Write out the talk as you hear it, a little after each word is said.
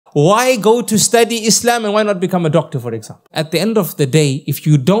Why go to study Islam and why not become a doctor, for example? At the end of the day, if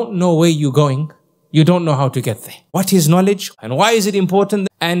you don't know where you're going, you don't know how to get there. What is knowledge and why is it important?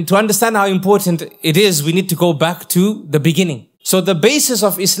 And to understand how important it is, we need to go back to the beginning. So the basis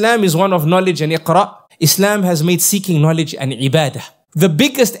of Islam is one of knowledge and iqra. Islam has made seeking knowledge an ibadah. The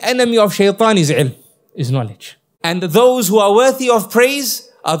biggest enemy of shaitan is ilm, is knowledge. And those who are worthy of praise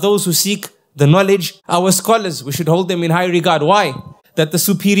are those who seek the knowledge. Our scholars, we should hold them in high regard. Why? That the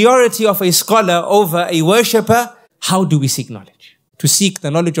superiority of a scholar over a worshipper, how do we seek knowledge? To seek the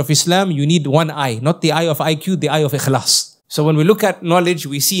knowledge of Islam, you need one eye, not the eye of IQ, the eye of ikhlas. So when we look at knowledge,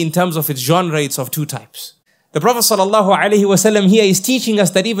 we see in terms of its genre, it's of two types. The Prophet ﷺ here is teaching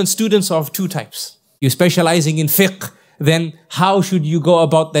us that even students are of two types. You're specializing in fiqh, then how should you go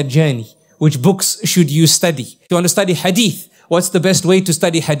about that journey? Which books should you study? If you want to study hadith, what's the best way to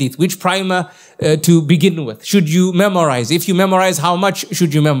study hadith? Which primer to begin with? Should you memorize? If you memorize, how much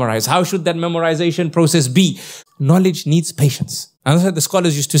should you memorize? How should that memorization process be? Knowledge needs patience. And that's what the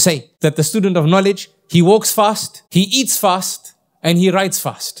scholars used to say, that the student of knowledge, he walks fast, he eats fast, and he writes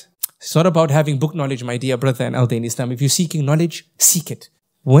fast. It's not about having book knowledge, my dear brother and elder in Islam. If you're seeking knowledge, seek it.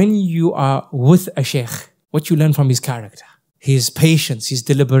 When you are with a shaykh, what you learn from his character, his patience, his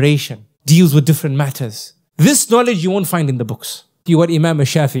deliberation, deals with different matters. This knowledge you won't find in the books. What Imam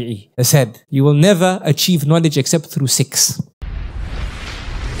Shafi said, you will never achieve knowledge except through 6.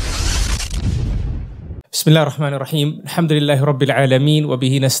 Bismillah ar-Rahman ar-Rahim. Alhamdulillahi Rabbil Alameen. Wa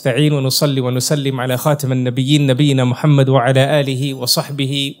bihi nasta'een wa nusalli wa nusallim ala khatam al-nabiyyin nabiyyina Muhammad wa ala alihi wa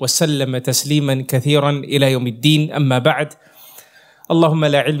sahbihi wa sallama tasliman kathiran ila yawmiddin. Amma ba'd. اللهم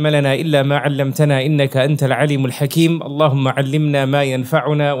لا علم لنا إلا ما علمتنا إنك أنت العليم الحكيم اللهم علمنا ما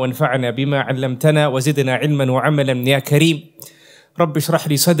ينفعنا وانفعنا بما علمتنا وزدنا علما وعملا يا كريم رب اشرح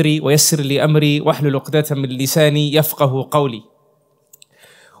لي صدري ويسر لي أمري واحلل عقدة من لساني يفقه قولي.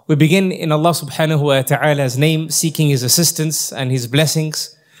 We begin in Allah subhanahu wa ta'ala's name, seeking His assistance and His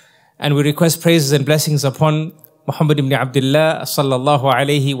blessings, and we request praises and blessings upon Muhammad ibn Abdullah sallallahu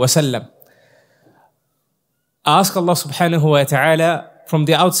alayhi wa sallam. I ask Allah subhanahu wa ta'ala from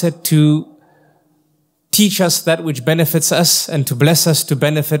the outset to teach us that which benefits us and to bless us to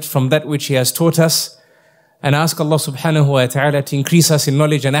benefit from that which He has taught us. And I ask Allah subhanahu wa ta'ala to increase us in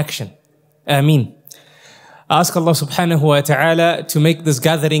knowledge and action. Ameen. I ask Allah subhanahu wa ta'ala to make this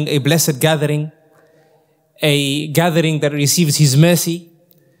gathering a blessed gathering, a gathering that receives His mercy,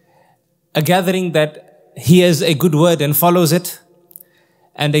 a gathering that hears a good word and follows it,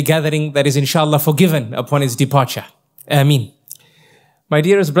 and a gathering that is inshallah forgiven upon its departure. Ameen. My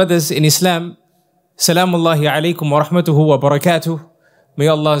dearest brothers in Islam, Salamullahi alaykum wa rahmatuhu wa barakatuh. May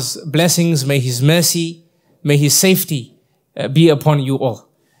Allah's blessings, may His mercy, may His safety be upon you all.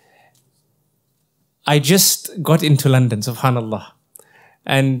 I just got into London, subhanallah.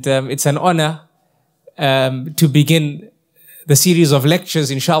 And it's an honor to begin the series of lectures,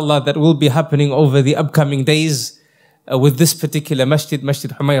 inshallah, that will be happening over the upcoming days with this particular masjid,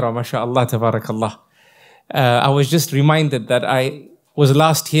 Masjid al-Humera, mashallah, tabarakallah. I was just reminded that I was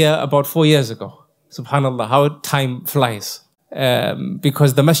last here about 4 years ago. Subhanallah, how time flies.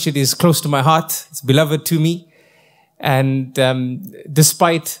 Because the masjid is close to my heart, it's beloved to me. And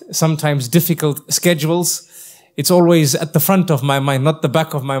despite sometimes difficult schedules, it's always at the front of my mind, not the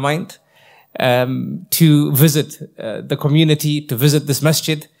back of my mind, to visit the community, to visit this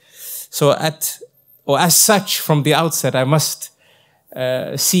masjid. So as such, from the outset, I must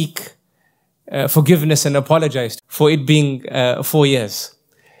seek forgiveness and apologize for it being 4 years.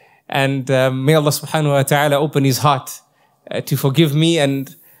 And may Allah subhanahu wa ta'ala open His heart to forgive me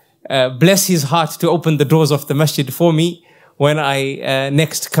and bless His heart to open the doors of the masjid for me when I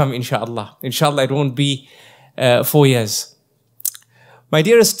next come, inshallah. Inshallah, it won't be 4 years. My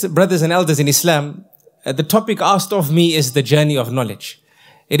dearest brothers and elders in Islam, the topic asked of me is the journey of knowledge.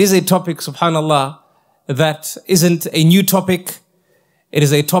 It is a topic, subhanallah, that isn't a new topic. It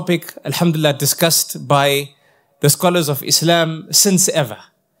is a topic, alhamdulillah, discussed by the scholars of Islam since ever.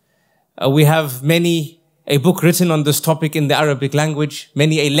 We have a book written on this topic in the Arabic language,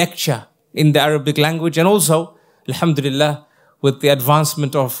 a lecture in the Arabic language, and also, alhamdulillah, with the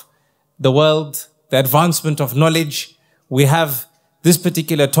advancement of the world, the advancement of knowledge, we have this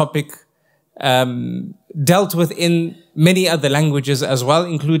particular topic dealt with in many other languages as well,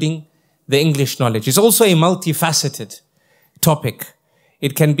 including the English knowledge. It's also a multifaceted topic.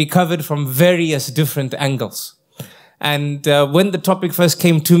 It can be covered from various different angles. And when the topic first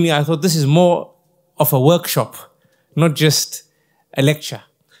came to me, I thought this is more of a workshop, not just a lecture.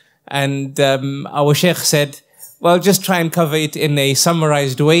 And our Shaykh said, well, just try and cover it in a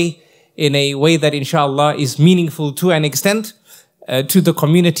summarized way, in a way that inshallah is meaningful to an extent, to the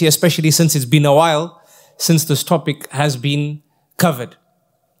community, especially since it's been a while since this topic has been covered.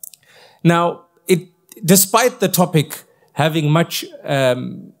 Now, despite the topic having much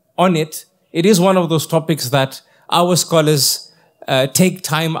on it, it is one of those topics that our scholars take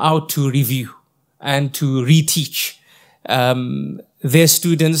time out to review and to reteach their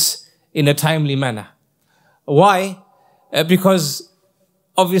students in a timely manner. Why? Because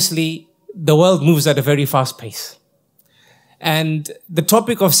obviously the world moves at a very fast pace. And the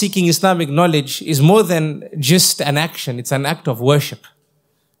topic of seeking Islamic knowledge is more than just an action. It's an act of worship.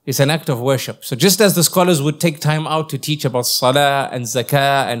 It's an act of worship. So just as the scholars would take time out to teach about salah and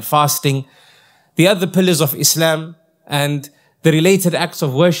zakah and fasting, the other pillars of Islam and the related acts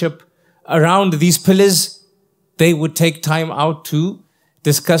of worship around these pillars, they would take time out to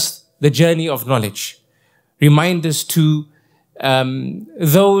discuss the journey of knowledge. Reminders to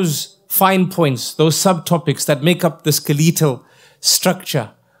those fine points, those subtopics that make up the skeletal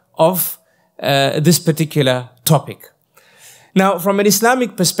structure of this particular topic. Now, from an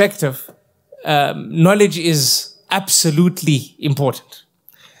Islamic perspective, knowledge is absolutely important.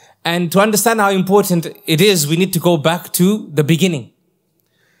 And to understand how important it is, we need to go back to the beginning.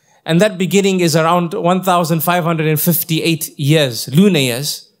 And that beginning is around 1,558 years, lunar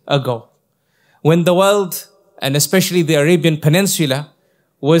years ago, when the world, and especially the Arabian Peninsula,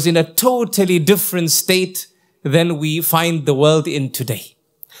 was in a totally different state than we find the world in today.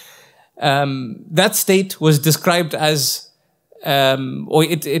 That state was described as,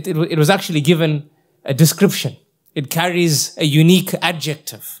 it was actually given a description. It carries a unique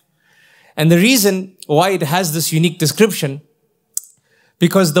adjective. And the reason why it has this unique description,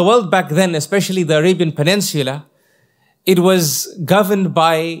 because the world back then, especially the Arabian Peninsula, it was governed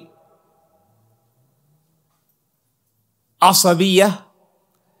by asabiyah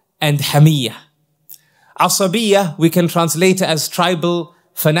and hamiyah. Asabiyah we can translate as tribal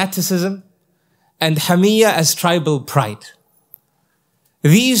fanaticism, and hamiyah as tribal pride.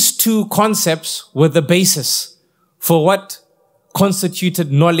 These two concepts were the basis for what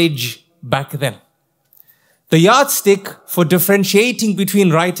constituted knowledge back then. The yardstick for differentiating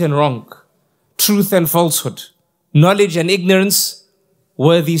between right and wrong, truth and falsehood, knowledge and ignorance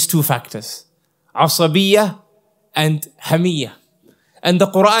were these two factors, asabiyah and hamiyah. And the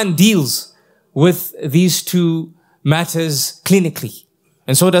Quran deals with these two matters clinically.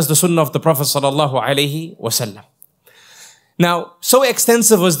 And so does the Sunnah of the Prophet sallallahu alaihi wasallam. Now, so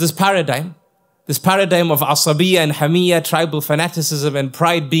extensive was this paradigm of asabiyya and hamiyya, tribal fanaticism and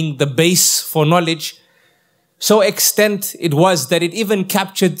pride being the base for knowledge, so extent it was that it even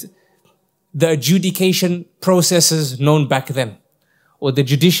captured the adjudication processes known back then, or the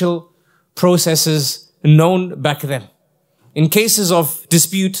judicial processes known back then. In cases of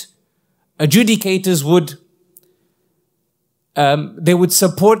dispute, adjudicators would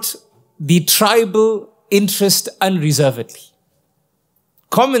support the tribal interest unreservedly.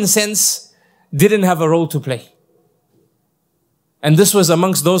 Common sense didn't have a role to play. And this was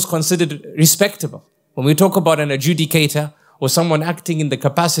amongst those considered respectable. When we talk about an adjudicator or someone acting in the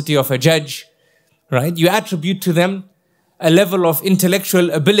capacity of a judge, right, you attribute to them a level of intellectual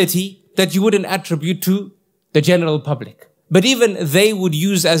ability that you wouldn't attribute to the general public. But even they would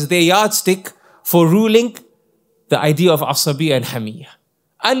use as their yardstick for ruling the idea of asabiyya and hamiyya.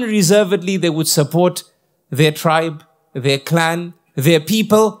 Unreservedly, they would support their tribe, their clan, their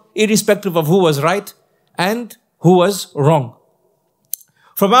people, irrespective of who was right and who was wrong.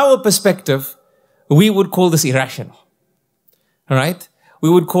 From our perspective, we would call this irrational. All right? We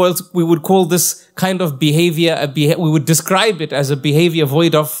would call this kind of behavior, we would describe it as a behavior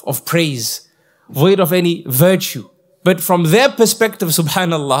void of praise, void of any virtue. But from their perspective,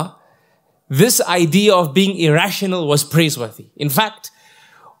 subhanallah, this idea of being irrational was praiseworthy. In fact,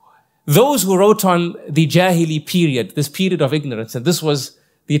 those who wrote on the Jahili period, this period of ignorance, and this was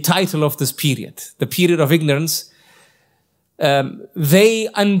the title of this period, the period of ignorance, they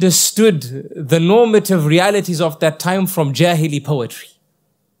understood the normative realities of that time from Jahili poetry.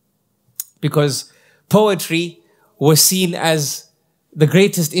 Because poetry was seen as the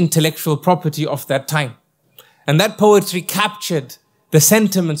greatest intellectual property of that time. And that poetry captured the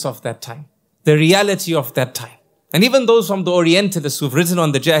sentiments of that time, the reality of that time. And even those from the Orientalists who've written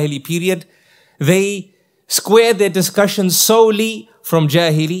on the Jahili period, they square their discussions solely from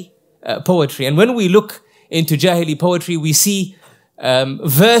Jahili poetry. And when we look into Jahili poetry, we see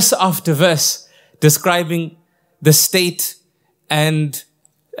verse after verse describing the state and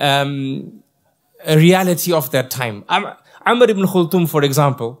a reality of that time. Amr ibn Khultum, for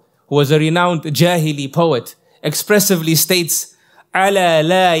example, who was a renowned Jahili poet, expressively states, "Ala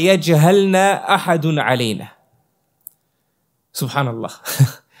la yajhalna ahadun alayna."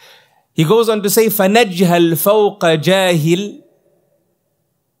 Subhanallah. He goes on to say, فَنَجْهَلْ فَوْقَ جَاهِلْ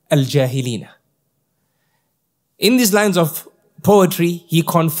الْجَاهِلِينَ. In these lines of poetry, he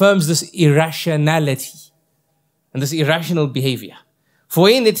confirms this irrationality and this irrational behavior. For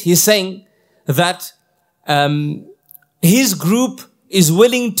in it, he's saying that his group is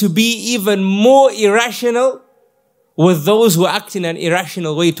willing to be even more irrational with those who act in an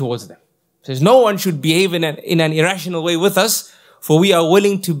irrational way towards them. He says, no one should behave in an irrational way with us, for we are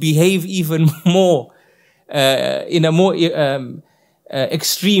willing to behave even more, in a more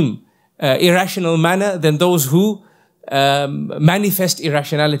extreme, irrational manner than those who manifest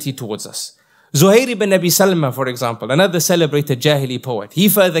irrationality towards us. Zuhair ibn Abi Salma, for example, another celebrated Jahili poet, he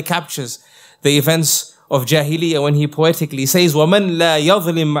further captures the events of Jahiliyyah when he poetically says, وَمَنْ لَا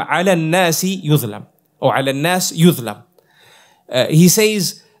يَظْلِمْ عَلَى النَّاسِ يُظْلَمْ, or عَلَى النَّاسِ يُظْلَمْ. He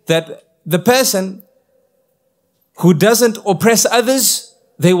says that the person who doesn't oppress others,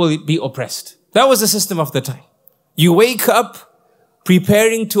 they will be oppressed. That was the system of the time. You wake up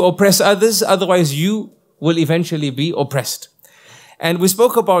preparing to oppress others, otherwise you will eventually be oppressed. And we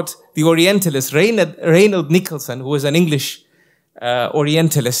spoke about the Orientalist, Reinald Nicholson, who was an English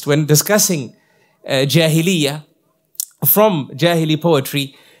Orientalist, when discussing Jahiliyyah from Jahili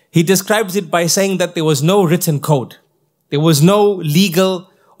poetry. He describes it by saying that there was no written code. There was no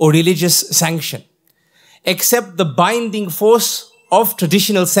legal or religious sanction, except the binding force of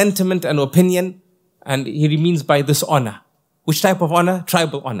traditional sentiment and opinion. And he means by this honor. Which type of honor?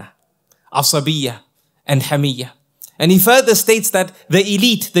 Tribal honor. Asabiyya and Hamiyya. And he further states that the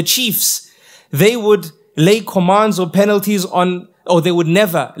elite, the chiefs, they would lay commands or penalties on, or they would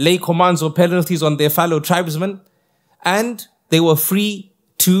never lay commands or penalties on their fellow tribesmen, and they were free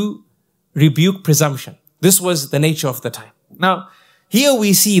to rebuke presumption. This was the nature of the time. Now, here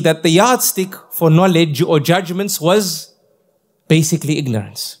we see that the yardstick for knowledge or judgments was basically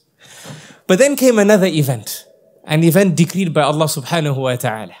ignorance. But then came another event, an event decreed by Allah subhanahu wa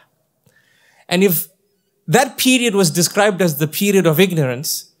ta'ala. And if that period was described as the period of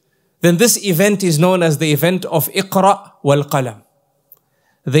ignorance, then this event is known as the event of Iqra wal Qalam,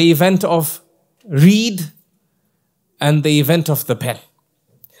 the event of read and the event of the pen.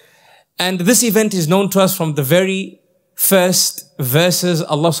 And this event is known to us from the very first verses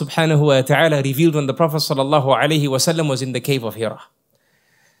Allah subhanahu wa ta'ala revealed when the Prophet sallallahu alaihi wasallam was in the cave of Hira.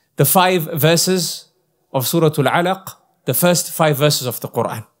 The 5 verses of Surah Al-Alaq, the first 5 verses of the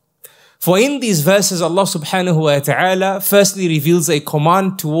Quran. For in these verses, Allah subhanahu wa ta'ala firstly reveals a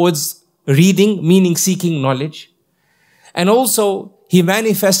command towards reading, meaning seeking knowledge. And also, He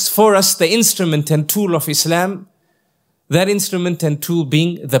manifests for us the instrument and tool of Islam, that instrument and tool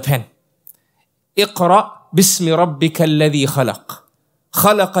being the pen. اقرأ باسم ربك الذي خلق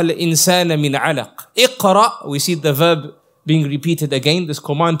خلق الإنسان من علق. اقرأ, we see the verb being repeated again, this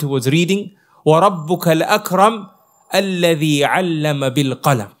command towards reading. وَرَبُّكَ الْأَكْرَمُ الَّذِي عَلَّمَ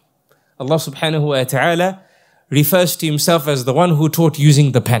بِالْقَلَمِ. Allah subhanahu wa ta'ala refers to Himself as the one who taught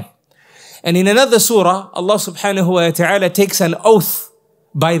using the pen. And in another surah, Allah subhanahu wa ta'ala takes an oath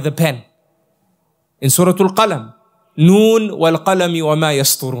by the pen. In Surah Al-Qalam, Noon wal-qalami wa ma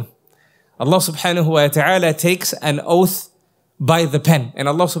yasturun. Allah subhanahu wa ta'ala takes an oath by the pen. And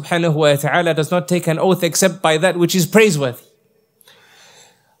Allah subhanahu wa ta'ala does not take an oath except by that which is praiseworthy.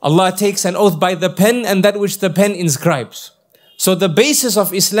 Allah takes an oath by the pen and that which the pen inscribes. So the basis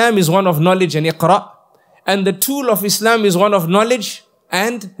of Islam is one of knowledge and iqra, and the tool of Islam is one of knowledge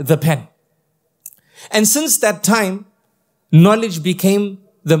and the pen. And since that time, knowledge became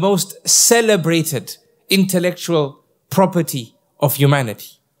the most celebrated intellectual property of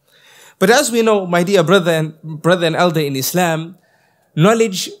humanity. But as we know, my dear brother and elder in Islam,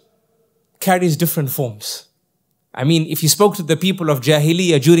 knowledge carries different forms. I mean, if you spoke to the people of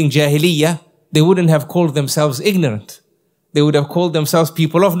Jahiliyyah during Jahiliyyah, they wouldn't have called themselves ignorant. They would have called themselves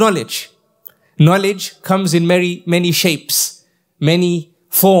people of knowledge. Knowledge comes in many shapes, many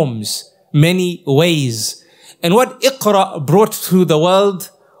forms, many ways. And what Iqra brought to the world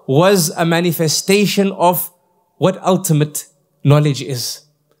was a manifestation of what ultimate knowledge is.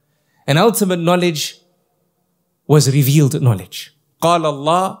 And ultimate knowledge was revealed knowledge. قال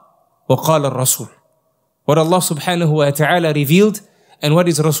الله وقال الرسول. What Allah subhanahu wa ta'ala revealed and what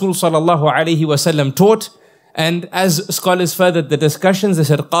His Rasul sallallahu alayhi wa sallam taught. And as scholars furthered the discussions, they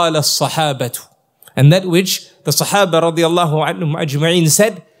said, قال الصحابة. And that which the Sahaba radiallahu anhum ajma'in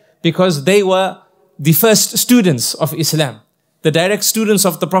said, because they were the first students of Islam, the direct students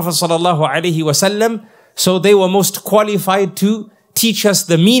of the Prophet sallallahu alaihi wasallam. So they were most qualified to teach us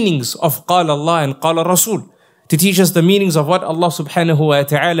the meanings of قال Allah and قال Rasul, to teach us the meanings of what Allah subhanahu wa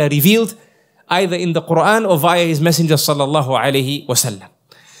ta'ala revealed either in the Quran or via His Messenger sallallahu alaihi wasallam.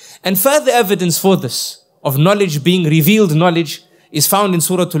 And further evidence for this, of knowledge being revealed knowledge, is found in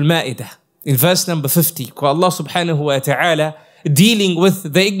Surah Al-Ma'idah, in verse number 50, where Allah subhanahu wa ta'ala, dealing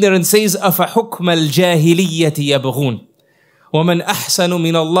with the ignorant, says, أَفَحُكْمَ الْجَاهِلِيَّةِ يَبْغُونَ وَمَنْ أَحْسَنُ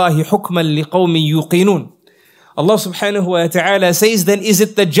مِنَ اللَّهِ حُكْمًا لِقَوْمٍ يُوقِنُونَ. Allah subhanahu wa ta'ala says, then is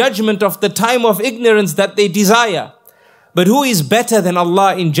it the judgment of the time of ignorance that they desire? But who is better than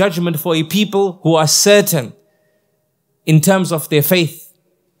Allah in judgment for a people who are certain in terms of their faith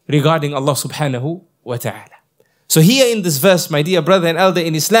regarding Allah subhanahu wa ta'ala? So here in this verse, my dear brother and elder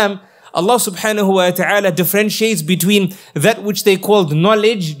in Islam, Allah subhanahu wa ta'ala differentiates between that which they called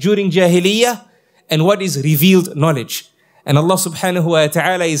knowledge during Jahiliyyah and what is revealed knowledge. And Allah subhanahu wa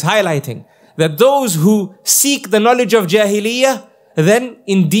ta'ala is highlighting that those who seek the knowledge of Jahiliyyah, then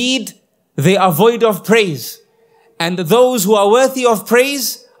indeed they are void of praise. And those who are worthy of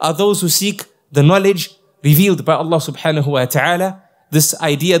praise are those who seek the knowledge revealed by Allah subhanahu wa ta'ala, this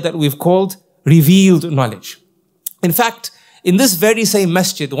idea that we've called revealed knowledge. In fact, in this very same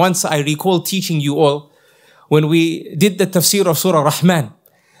masjid, once I recall teaching you all, when we did the tafsir of Surah Rahman,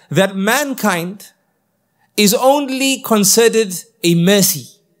 that mankind is only considered a mercy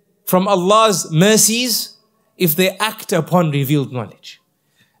from Allah's mercies if they act upon revealed knowledge.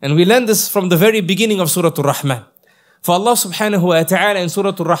 And we learn this from the very beginning of Surah Ar-Rahman. For Allah subhanahu wa ta'ala in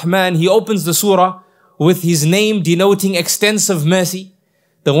Surah Ar-Rahman, He opens the surah with His name denoting extensive mercy,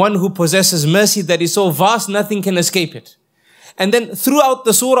 the one who possesses mercy that is so vast nothing can escape it. And then throughout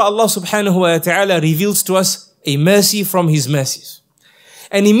the surah, Allah subhanahu wa ta'ala reveals to us a mercy from His mercies.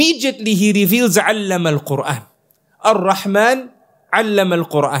 And immediately He reveals علم القرآن. Ar-Rahman علم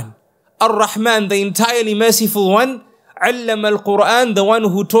القرآن. Ar-Rahman, the entirely merciful one, علم القرآن, the one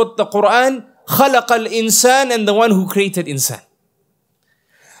who taught the Quran, خلق الإنسان, and the one who created insan.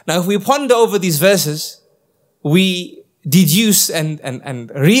 Now if we ponder over these verses, we deduce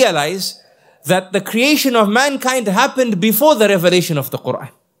and realize that the creation of mankind happened before the revelation of the Quran.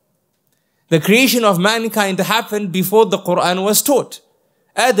 The creation of mankind happened before the Quran was taught.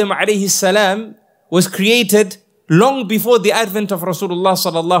 Adam alayhi salam was created long before the advent of Rasulullah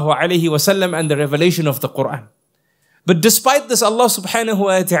sallallahu alayhi wasallam and the revelation of the Quran. But despite this, Allah subhanahu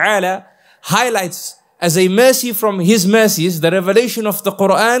wa ta'ala highlights as a mercy from His mercies the revelation of the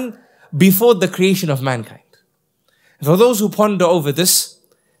Quran before the creation of mankind. For those who ponder over this,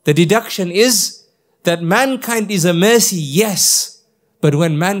 the deduction is that mankind is a mercy, yes, but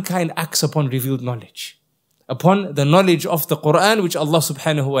when mankind acts upon revealed knowledge, upon the knowledge of the Quran which Allah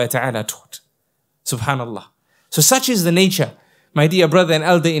subhanahu wa ta'ala taught. Subhanallah. So such is the nature, my dear brother and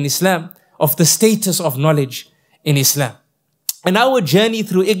elder in Islam, of the status of knowledge in Islam. And our journey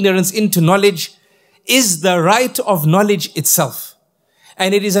through ignorance into knowledge is the right of knowledge itself.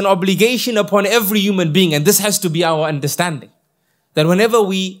 And it is an obligation upon every human being, and this has to be our understanding. That whenever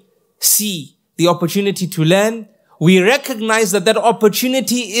we see the opportunity to learn, we recognize that that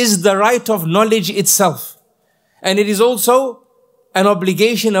opportunity is the right of knowledge itself. And it is also an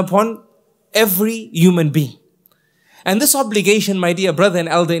obligation upon every human being. And this obligation, my dear brother and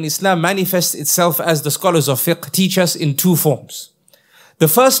elder in Islam, manifests itself, as the scholars of fiqh teach us, in two forms. The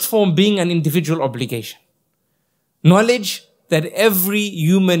first form being an individual obligation. Knowledge that every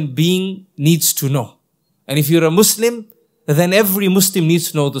human being needs to know. And if you're a Muslim, then every Muslim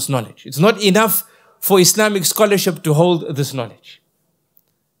needs to know this knowledge. It's not enough for Islamic scholarship to hold this knowledge.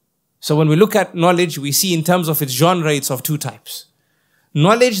 So when we look at knowledge, we see in terms of its genre, it's of two types.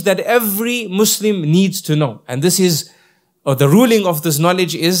 Knowledge that every Muslim needs to know. And this is, or the ruling of this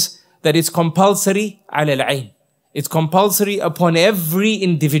knowledge is that it's compulsory ala al-ayn. It's compulsory upon every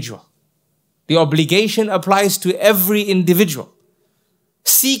individual. The obligation applies to every individual.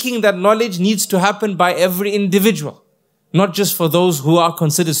 Seeking that knowledge needs to happen by every individual, not just for those who are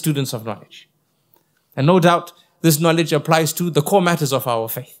considered students of knowledge. And no doubt, this knowledge applies to the core matters of our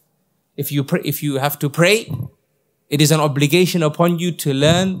faith. If you have to pray, it is an obligation upon you to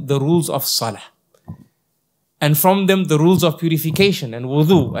learn the rules of salah. And from them, the rules of purification and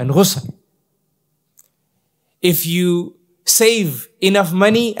wudu and ghusl. If you save enough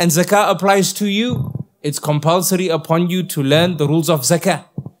money and zakah applies to you, it's compulsory upon you to learn the rules of zakah.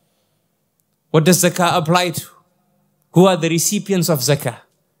 What does zakah apply to? Who are the recipients of zakah?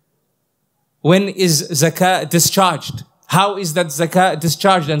 When is zakah discharged? How is that zakah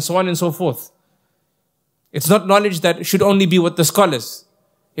discharged? And so on and so forth. It's not knowledge that should only be with the scholars.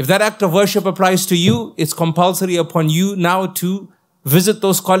 If that act of worship applies to you, it's compulsory upon you now to visit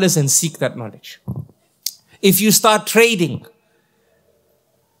those scholars and seek that knowledge. If you start trading,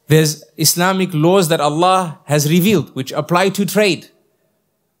 there's Islamic laws that Allah has revealed which apply to trade.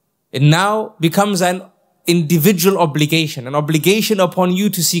 It now becomes an individual obligation, an obligation upon you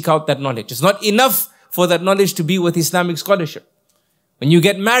to seek out that knowledge. It's not enough for that knowledge to be with Islamic scholarship. When you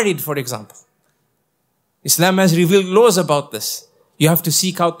get married, for example, Islam has revealed laws about this. You have to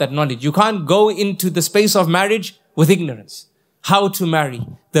seek out that knowledge. You can't go into the space of marriage with ignorance. How to marry,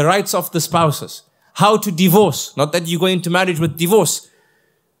 the rights of the spouses, how to divorce. Not that you go into marriage with divorce,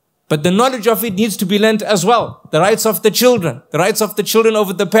 but the knowledge of it needs to be learnt as well. The rights of the children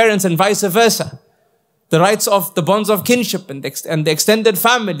over the parents and vice versa. The rights of the bonds of kinship and the extended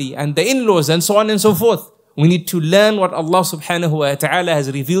family and the in-laws and so on and so forth. We need to learn what Allah subhanahu wa ta'ala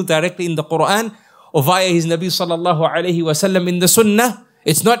has revealed directly in the Quran or via His Nabi sallallahu alayhi wa sallam in the Sunnah.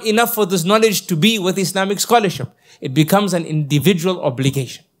 It's not enough for this knowledge to be with Islamic scholarship. It becomes an individual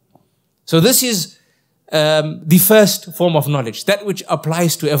obligation. So this is the first form of knowledge, that which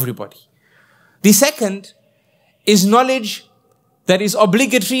applies to everybody. The second is knowledge that is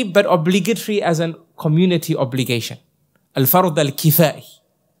obligatory, but obligatory as a community obligation. Al-Fard al-Kifai.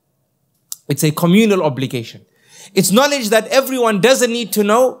 It's a communal obligation. It's knowledge that everyone doesn't need to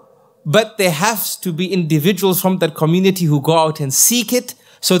know, but there has to be individuals from that community who go out and seek it,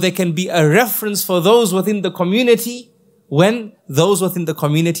 so there can be a reference for those within the community when those within the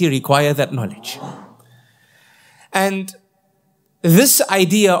community require that knowledge. And this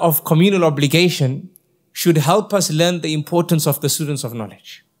idea of communal obligation should help us learn the importance of the students of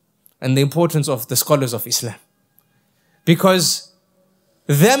knowledge and the importance of the scholars of Islam. Because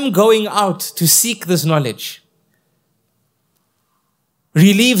them going out to seek this knowledge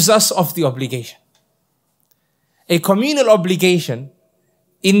relieves us of the obligation. A communal obligation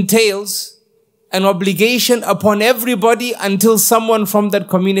entails an obligation upon everybody until someone from that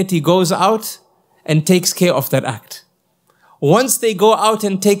community goes out and takes care of that act. Once they go out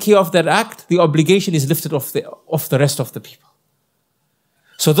and take care of that act, the obligation is lifted off the rest of the people.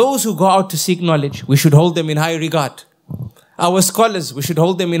 So those who go out to seek knowledge, we should hold them in high regard. Our scholars, we should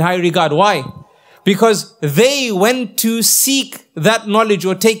hold them in high regard. Why? Because they went to seek that knowledge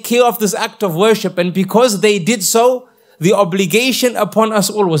or take care of this act of worship, and because they did so, the obligation upon us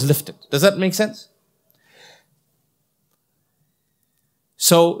all was lifted. Does that make sense?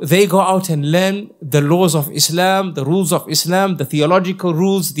 So they go out and learn the laws of Islam, the rules of Islam, the theological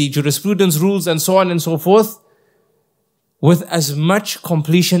rules, the jurisprudence rules, and so on and so forth, with as much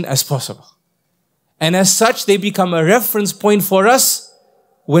completion as possible. And as such, they become a reference point for us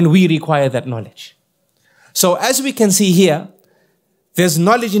when we require that knowledge. So as we can see here, there's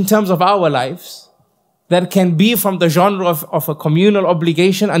knowledge in terms of our lives that can be from the genre of a communal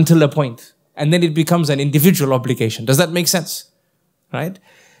obligation until a point. And then it becomes an individual obligation. Does that make sense? Right?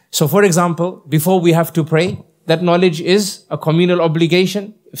 So for example, before we have to pray, that knowledge is a communal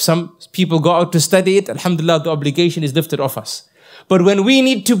obligation. If some people go out to study it, alhamdulillah, the obligation is lifted off us. But when we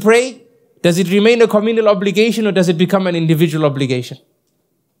need to pray, does it remain a communal obligation or does it become an individual obligation?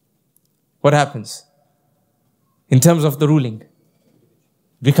 What happens? In terms of the ruling, it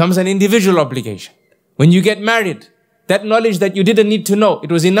becomes an individual obligation. When you get married, that knowledge that you didn't need to know,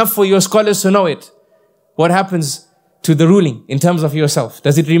 it was enough for your scholars to know it. What happens to the ruling in terms of yourself?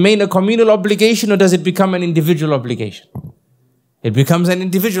 Does it remain a communal obligation or does it become an individual obligation? It becomes an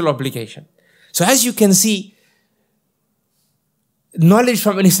individual obligation. So as you can see, knowledge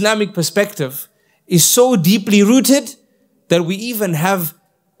from an Islamic perspective is so deeply rooted that we even have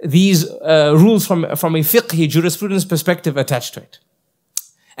these rules from a fiqhi jurisprudence perspective attached to it.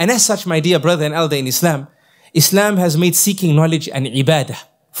 And as such, my dear brother and elder in Islam, Islam has made seeking knowledge an ibadah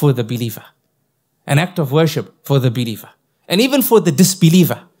for the believer, an act of worship for the believer, and even for the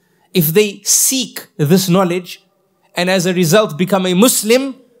disbeliever. If they seek this knowledge and as a result become a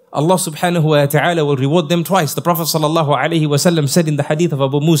Muslim, Allah subhanahu wa ta'ala will reward them twice. The Prophet sallallahu alayhi wa sallam said in the hadith of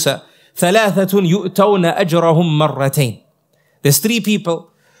Abu Musa, ثَلَاثَةٌ يُؤْتَوْنَ أَجْرَهُمْ مَرَّتَيْنِ. There's 3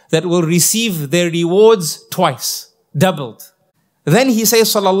 people that will receive their rewards twice, doubled. Then he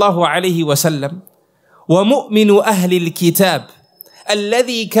says sallallahu alayhi wa sallam, وَمُؤْمِنُ أَهْلِ الْكِتَابِ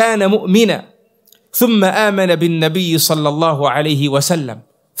الَّذِي كَانَ مُؤْمِنًا ثُمَّ آمَنَ بِالنَّبِيِّ صلى الله عليه وسلم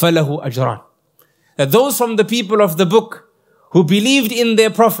فَلَهُ أَجْرًا. That those from the people of the book who believed in their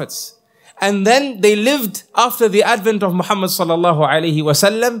prophets and then they lived after the advent of Muhammad sallallahu alayhi wa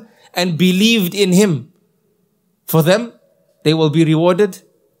sallam and believed in him, for them they will be rewarded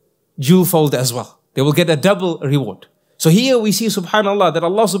dual-fold as well. They will get a double reward. So here we see, subhanallah, that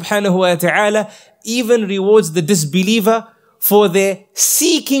Allah subhanahu wa ta'ala even rewards the disbeliever for their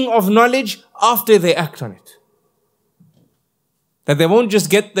seeking of knowledge after they act on it. That they won't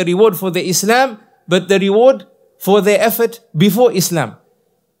just get the reward for their Islam, but the reward for their effort before Islam.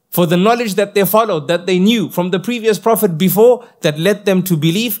 for the knowledge that they followed, that they knew from the previous prophet before, that led them to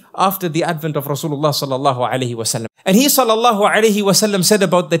believe after the advent of Rasulullah sallallahu alaihi wasallam. And he sallallahu alaihi wasallam said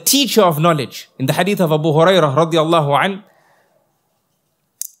about the teacher of knowledge in the hadith of Abu Hurairah radiallahu an,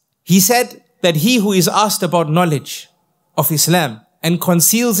 he said that he who is asked about knowledge of Islam and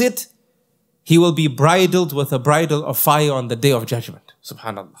conceals it, he will be bridled with a bridle of fire on the day of judgment.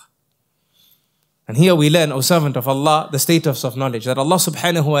 Subhanallah. And here we learn, O servant of Allah, the status of knowledge, that Allah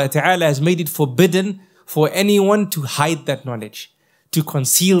subhanahu wa ta'ala has made it forbidden for anyone to hide that knowledge, to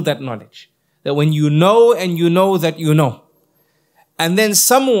conceal that knowledge. That when you know and you know that you know, and then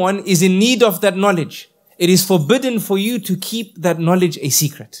someone is in need of that knowledge, it is forbidden for you to keep that knowledge a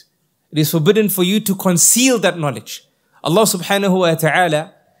secret. It is forbidden for you to conceal that knowledge. Allah subhanahu wa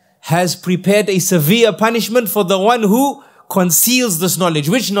ta'ala has prepared a severe punishment for the one who conceals this knowledge.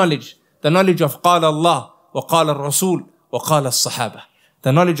 Which knowledge? The knowledge of قال Allah وقال الرسول وقال الصحابة.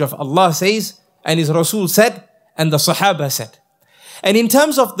 The knowledge of Allah says, and His Rasul said, and the Sahaba said. And in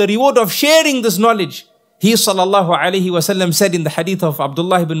terms of the reward of sharing this knowledge, He sallallahu alayhi wasallam said in the hadith of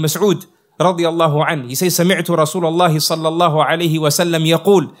Abdullah ibn Mas'ud radiyallahu anhu, he says, سمعت رسول الله صلى الله عليه وسلم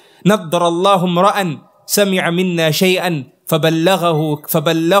يقول نضر الله امرأ سمع منا شيئا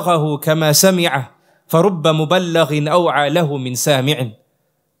فبلغه كما سمعه فرب مبلغ أوعى له من سامع.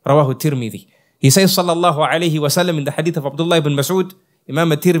 Rawahu Tirmidhi. He says sallallahu alayhi wasallam in the hadith of Abdullah ibn Mas'ud,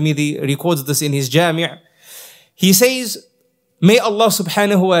 Imam Tirmidhi records this in his Jami'. He says, may Allah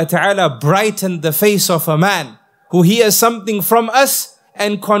subhanahu wa ta'ala brighten the face of a man who hears something from us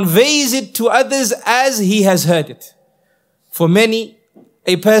and conveys it to others as he has heard it. For many,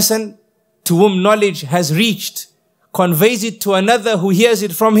 a person to whom knowledge has reached conveys it to another who hears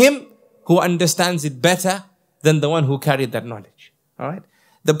it from him, who understands it better than the one who carried that knowledge. Alright?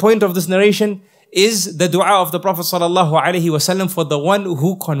 The point of this narration is the dua of the Prophet sallallahu alaihi wasallam for the one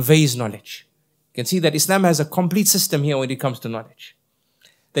who conveys knowledge. You can see that Islam has a complete system here when it comes to knowledge.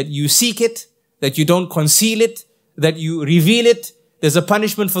 That you seek it, that you don't conceal it, that you reveal it. There's a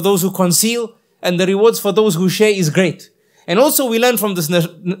punishment for those who conceal, and the rewards for those who share is great. And also we learn from this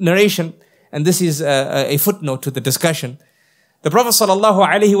narration, and this is a footnote to the discussion. The Prophet sallallahu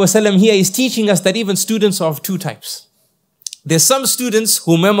alaihi wasallam here is teaching us that even students are of two types. There's some students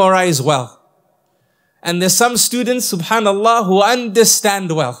who memorize well. And there's some students, subhanallah, who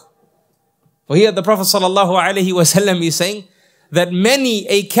understand well. For here the Prophet sallallahu alaihi wasallam is saying that many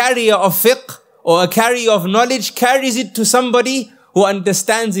a carrier of fiqh or a carrier of knowledge carries it to somebody who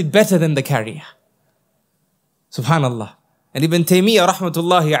understands it better than the carrier. Subhanallah. And Ibn Taymiyyah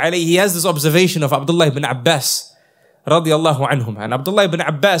rahmatullahi alayhi, he has this observation of Abdullah ibn Abbas radiyallahu anhuma. And Abdullah ibn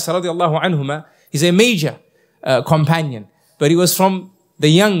Abbas radiyallahu anhuma, he's a major companion. But he was from the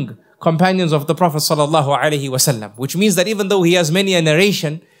young companions of the Prophet sallallahu alaihi wasallam, which means that even though he has many a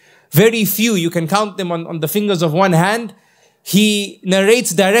narration, very few, you can count them on the fingers of one hand, he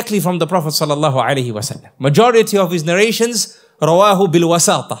narrates directly from the Prophet sallallahu alaihi wasallam. Majority of his narrations, rawahu bil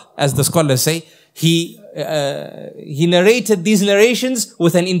wasata, as the scholars say, he narrated these narrations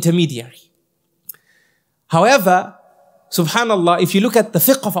with an intermediary. However, subhanallah, if you look at the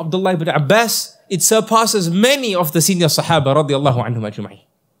fiqh of Abdullah ibn Abbas, it surpasses many of the senior Sahaba radiallahu anhum ajma'in.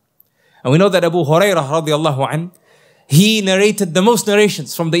 And we know that Abu Hurairah radiallahu anh, he narrated the most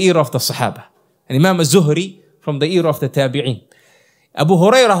narrations from the era of the Sahaba. And Imam al-Zuhri from the era of the Tabi'in. Abu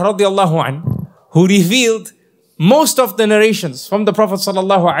Hurairah radiallahu anh, who revealed most of the narrations from the Prophet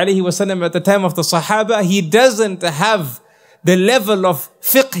sallallahu alaihi wasallam at the time of the Sahaba, he doesn't have the level of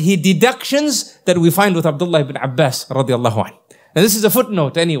fiqh deductions that we find with Abdullah ibn Abbas radiallahu anh. Now this is a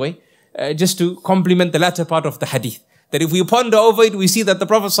footnote anyway, just to complement the latter part of the hadith. That if we ponder over it, we see that the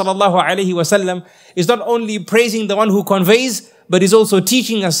Prophet sallallahu alaihi wasallam is not only praising the one who conveys, but is also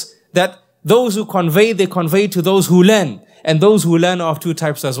teaching us that those who convey, they convey to those who learn. And those who learn are of two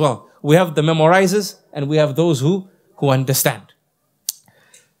types as well. We have the memorizers and we have those who understand.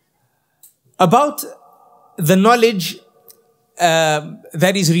 About the knowledge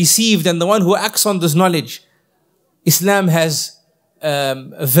that is received and the one who acts on this knowledge, Islam has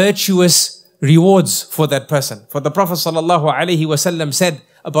virtuous rewards for that person. For the Prophet sallallahu alaihi wasallam said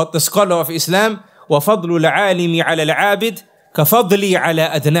about the scholar of Islam, وَفَضْلُ الْعَالِمِ عَلَى الْعَابِدِ كَفَضْلِي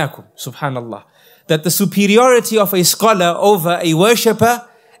عَلَى أَدْنَاكُمْ. Subhanallah. That the superiority of a scholar over a worshipper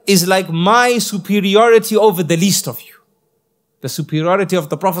is like my superiority over the least of you. The superiority of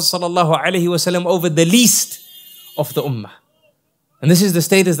the Prophet sallallahu alaihi wasallam over the least of the ummah. And this is the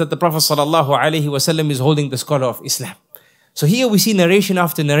status that the Prophet sallallahu alaihi wasallam is holding the scholar of Islam. So here we see narration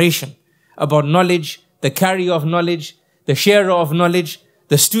after narration about knowledge, the carrier of knowledge, the sharer of knowledge,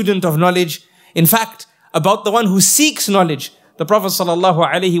 the student of knowledge. In fact, about the one who seeks knowledge. The Prophet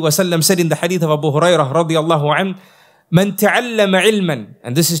ﷺ said in the hadith of Abu Hurairah radiyallahu anhu, "Man ta'allama ilman,"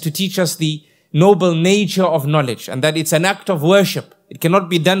 and this is to teach us the noble nature of knowledge, and that it's an act of worship. It cannot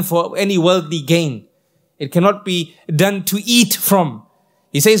be done for any worldly gain. It cannot be done to eat from.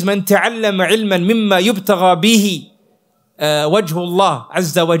 He says, "Man ta'allama ilman mimma yubtagha bihi wajhu Allah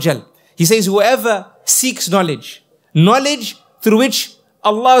azza wa jal." He says, whoever seeks knowledge, knowledge through which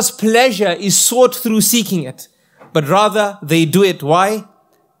Allah's pleasure is sought through seeking it, but rather they do it. Why?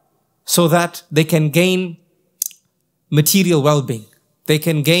 So that they can gain material well-being. They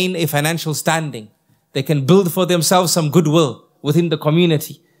can gain a financial standing. They can build for themselves some goodwill within the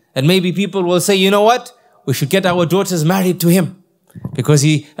community. And maybe people will say, you know what? We should get our daughters married to him because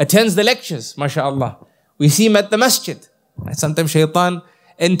he attends the lectures, mashallah. We see him at the masjid. Sometimes shaitan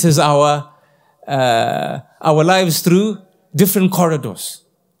enters our lives through different corridors.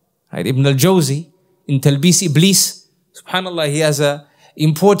 Right? Ibn al-Jawzi, in Talbis Iblis, subhanallah, he has an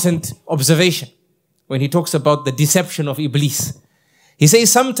important observation when he talks about the deception of Iblis. He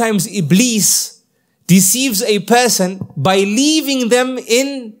says sometimes Iblis deceives a person by leaving them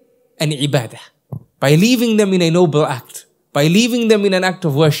in an ibadah, by leaving them in a noble act, by leaving them in an act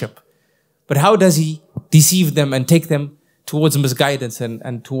of worship. But how does he deceive them and take them towards misguidance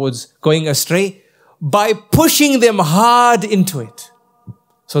and towards going astray? By pushing them hard into it,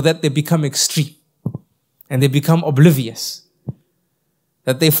 so that they become extreme and they become oblivious,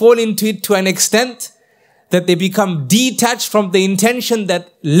 that they fall into it to an extent that they become detached from the intention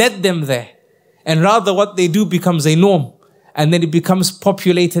that led them there, and rather what they do becomes a norm, and then it becomes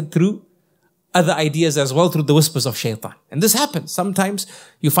populated through other ideas as well, through the whispers of shaitan. And this happens. Sometimes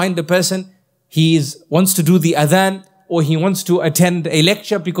you find the person, wants to do the adhan, or he wants to attend a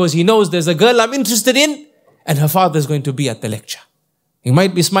lecture because he knows there's a girl I'm interested in and her father is going to be at the lecture. He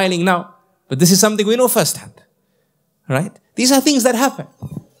might be smiling now, but this is something we know firsthand. Right? These are things that happen.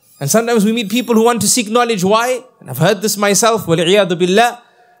 And sometimes we meet people who want to seek knowledge. Why? And I've heard this myself, وَالْعِيَاذُ بِاللَّهِ,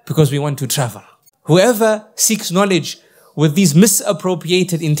 because we want to travel. Whoever seeks knowledge with these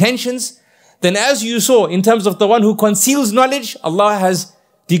misappropriated intentions, then as you saw in terms of the one who conceals knowledge, Allah has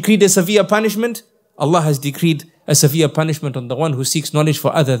decreed a severe punishment. Allah has decreed a severe punishment on the one who seeks knowledge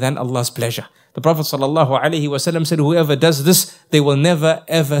for other than Allah's pleasure. The Prophet ﷺ said, whoever does this, they will never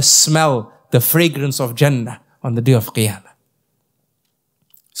ever smell the fragrance of Jannah on the day of Qiyamah.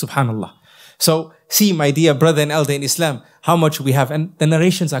 Subhanallah. So see, my dear brother and elder in Islam, how much we have, and the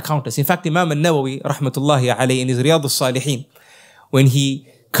narrations are countless. In fact, Imam al-Nawawi, rahmatullahi alayhi, in his Riyadh al-Salihin, when he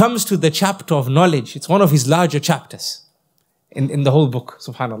comes to the chapter of knowledge, it's one of his larger chapters in the whole book,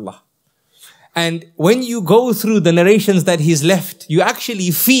 subhanallah. And when you go through the narrations that he's left, you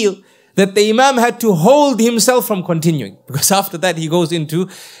actually feel that the Imam had to hold himself from continuing. Because after that he goes into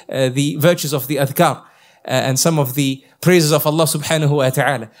the virtues of the adhkar and some of the praises of Allah subhanahu wa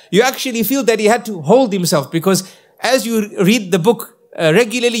ta'ala. You actually feel that he had to hold himself, because as you read the book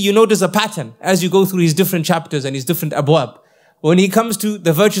regularly, you notice a pattern as you go through his different chapters and his different abwab. When he comes to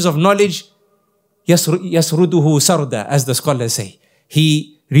the virtues of knowledge, yasruduhu sarda, as the scholars say.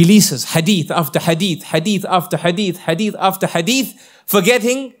 He releases hadith after hadith, hadith after hadith, hadith after hadith,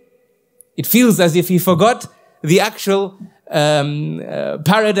 forgetting, it feels as if he forgot the actual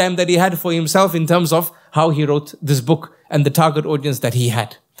paradigm that he had for himself in terms of how he wrote this book and the target audience that he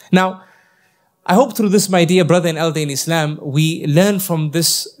had. Now, I hope through this, my dear brother and elder in Islam, we learn from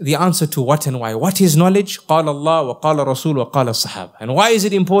this the answer to what and why. What is knowledge? قال الله وقال رسول وقال الصحابة. And why is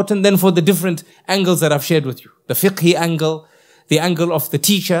it important? Then for the different angles that I've shared with you. The fiqhi angle, the angle of the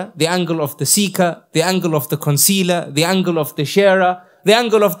teacher, the angle of the seeker, the angle of the concealer, the angle of the sharer, the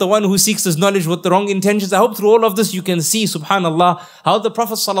angle of the one who seeks this knowledge with the wrong intentions. I hope through all of this you can see, subhanallah, how the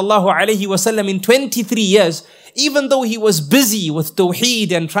Prophet ﷺ in 23 years, even though he was busy with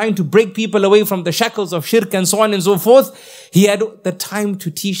tawheed and trying to break people away from the shackles of shirk and so on and so forth, he had the time to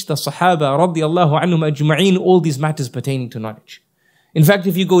teach the Sahaba radiyallahu anhum ajma'een all these matters pertaining to knowledge. In fact,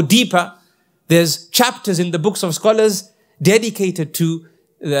 if you go deeper, there's chapters in the books of scholars dedicated to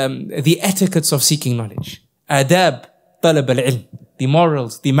the etiquettes of seeking knowledge. Adab, talab al-ilm. The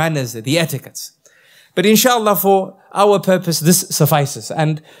morals, the manners, the etiquettes. But inshallah, for our purpose, this suffices.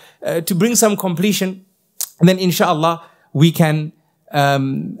 And to bring some completion, then inshallah, we can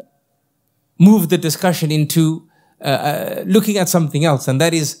move the discussion into looking at something else. And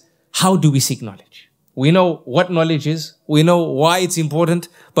that is, how do we seek knowledge? We know what knowledge is. We know why it's important.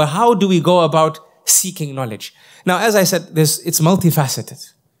 But how do we go about seeking knowledge? Now, as I said, it's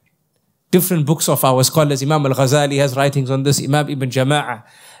multifaceted. Different books of our scholars. Imam al-Ghazali has writings on this. Imam Ibn Jama'ah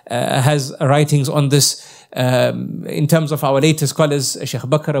has writings on this. In terms of our latest scholars, Shaykh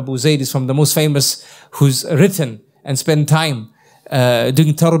Bakr Abu Zayd is from the most famous, who's written and spend time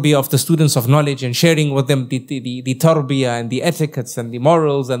doing tarbiyah of the students of knowledge and sharing with them the tarbiyah and the etiquettes and the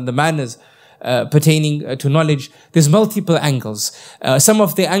morals and the manners pertaining to knowledge. There's multiple angles. Some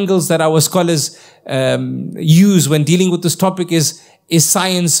of the angles that our scholars use when dealing with this topic is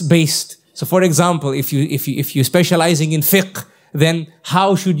science-based. So for example, if you're specializing in fiqh, then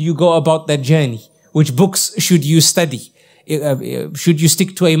how should you go about that journey? Which books should you study? Should you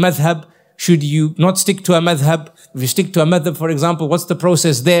stick to a madhab? Should you not stick to a madhab? If you stick to a madhab, for example, what's the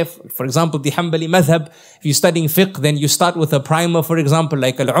process there? For example, the Hanbali madhab, if you're studying fiqh, then you start with a primer, for example,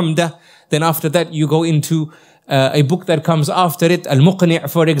 like al-Umda. Then after that, you go into a book that comes after it, al-Muqni',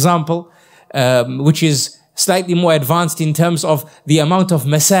 for example, which is slightly more advanced in terms of the amount of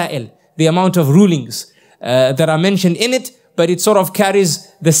masail, the amount of rulings that are mentioned in it, but it sort of carries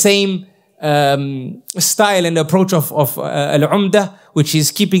the same style and approach of al-Umda, which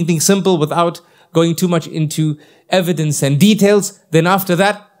is keeping things simple without going too much into evidence and details. Then after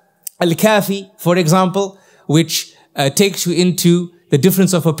that, al-Kafi, for example, which takes you into the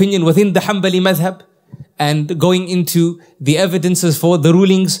difference of opinion within the Hanbali madhab and going into the evidences for the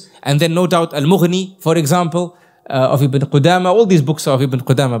rulings. And then no doubt al-Mughni, for example, of Ibn Qudama. All these books are of Ibn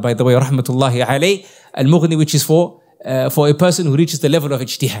Qudama, by the way, rahmatullahi alayh. Al-Mughni, which is for a person who reaches the level of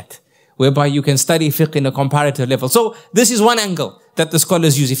ijtihad, whereby you can study fiqh in a comparative level. So this is one angle that the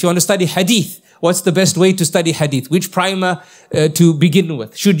scholars use. If you want to study hadith, what's the best way to study hadith? Which primer to begin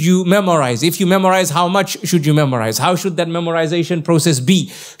with? Should you memorize? If you memorize, how much should you memorize? How should that memorization process be?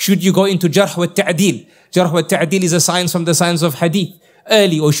 Should you go into jarh wa ta'dil? Jarh wa ta'dil is a science from the science of hadith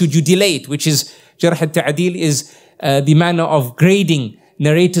early, or should you delay it? Which is, jarh wa ta'dil is the manner of grading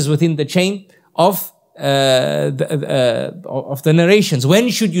narrators within the chain of the narrations. When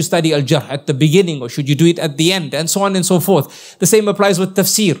should you study al-jarh? At the beginning, or should you do it at the end? And so on and so forth. The same applies with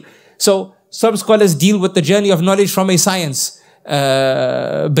tafsir. So some scholars deal with the journey of knowledge from a science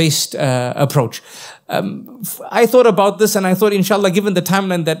based approach. I thought about this, and I thought, inshallah, given the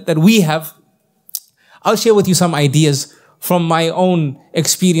timeline that we have, I'll share with you some ideas from my own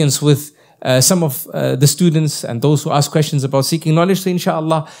experience with some of the students and those who ask questions about seeking knowledge, to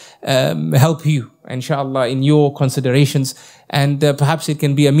inshallah help you, inshallah, in your considerations, and perhaps it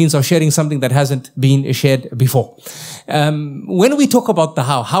can be a means of sharing something that hasn't been shared before. When we talk about the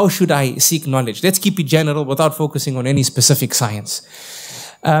how should I seek knowledge? Let's keep it general without focusing on any specific science.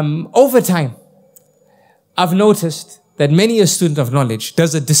 Over time, I've noticed that many a student of knowledge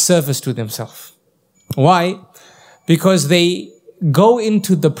does a disservice to themselves. Why? Because they go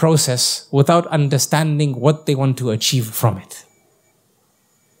into the process without understanding what they want to achieve from it.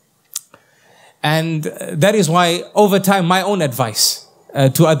 And that is why over time my own advice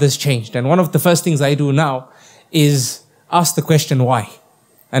to others changed. And one of the first things I do now is ask the question why.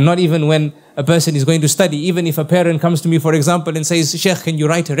 And not even when a person is going to study. Even if a parent comes to me, for example, and says, Sheikh, can you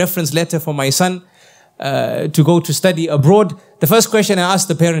write a reference letter for my son to go to study abroad? The first question I ask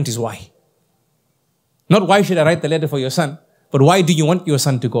the parent is why. Not why should I write the letter for your son, but why do you want your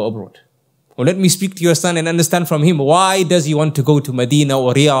son to go abroad? Well, let me speak to your son and understand from him, why does he want to go to Medina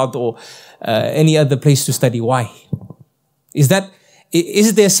or Riyadh or any other place to study? Why? Is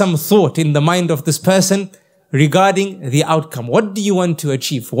there some thought in the mind of this person regarding the outcome? What do you want to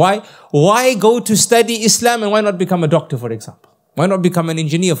achieve? Why go to study Islam, and why not become a doctor, for example? Why not become an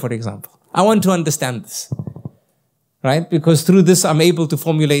engineer, for example? I want to understand this, right? Because through this, I'm able to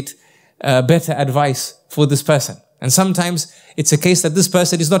formulate better advice for this person. And sometimes it's a case that this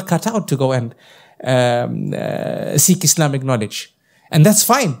person is not cut out to go and seek Islamic knowledge. And that's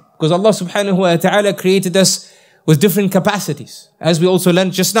fine, because Allah subhanahu wa ta'ala created us with different capacities. As we also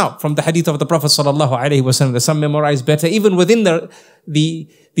learned just now from the hadith of the Prophet sallallahu alaihi wasallam, that some memorize better. Even within the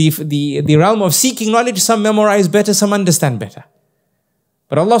realm of seeking knowledge, some memorize better, some understand better.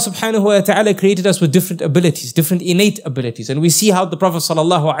 But Allah subhanahu wa ta'ala created us with different abilities, different innate abilities. And we see how the Prophet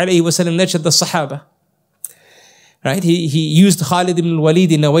sallallahu alaihi wasallam nurtured the Sahaba. Right? He used Khalid ibn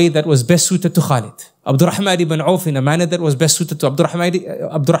al-Walid in a way that was best suited to Khalid. Abdurrahman ibn Auf in a manner that was best suited to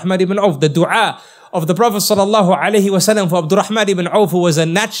Abdurrahman ibn Auf. The dua of the Prophet sallallahu alaihi wasallam for Abdurrahman ibn Auf, who was a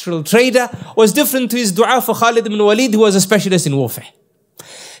natural trader, was different to his dua for Khalid ibn Walid, who was a specialist in warfare.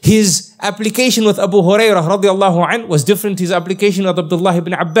 His application with Abu Hurairah radiallahu anhu was different to his application with Abdullah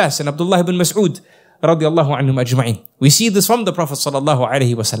ibn Abbas and Abdullah ibn Mas'ud radiallahu anhum ajma'in. We see this from the Prophet sallallahu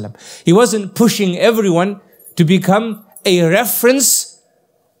alaihi wasallam. He wasn't pushing everyone to become a reference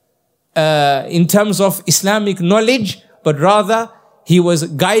in terms of Islamic knowledge, but rather he was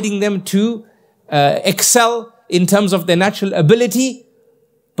guiding them to excel in terms of their natural ability,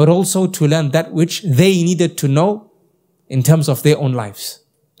 but also to learn that which they needed to know in terms of their own lives.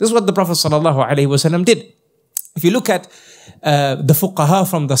 This is what the Prophet ﷺ did. If you look at the fuqaha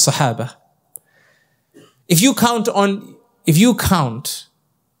from the Sahaba, if you count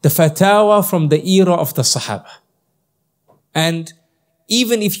the fatwa from the era of the Sahaba, and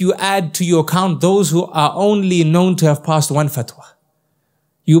even if you add to your count those who are only known to have passed one fatwa,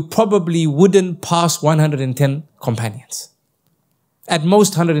 you probably wouldn't pass 110 companions. At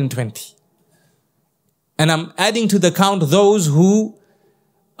most 120. And I'm adding to the count those who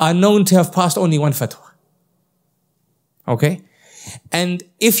are known to have passed only one fatwa. Okay? And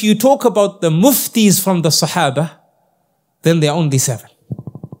if you talk about the muftis from the Sahaba, then there are only 7.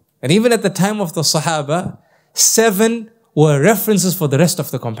 And even at the time of the Sahaba, 7 were references for the rest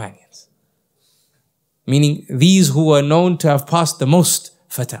of the companions. Meaning these who were known to have passed the most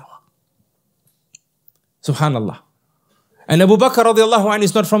fatwa. Subhanallah. And Abu Bakr radiallahu anhu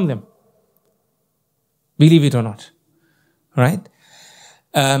is not from them. Believe it or not. Right?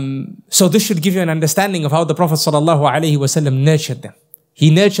 So this should give you an understanding of how the Prophet sallallahu alaihi wasallam nurtured them. He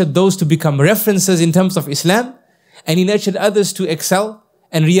nurtured those to become references in terms of Islam, and he nurtured others to excel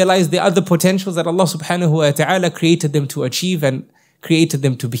and realize the other potentials that Allah subhanahu wa ta'ala created them to achieve and created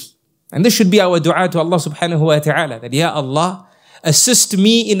them to be. And this should be our dua to Allah subhanahu wa ta'ala, that Ya Allah, assist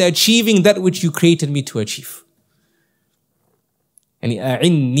me in achieving that which you created me to achieve. And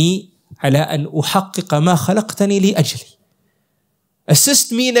أعني على أن أحقق ما خلقتني لأجلي.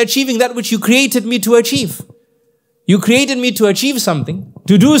 Assist me in achieving that which you created me to achieve. You created me to achieve something,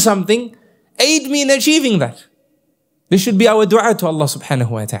 to do something, aid me in achieving that. This should be our dua to Allah subhanahu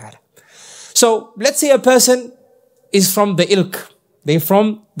wa ta'ala. So let's say a person is from the ilk, they're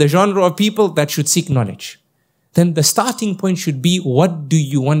from the genre of people that should seek knowledge. Then the starting point should be, what do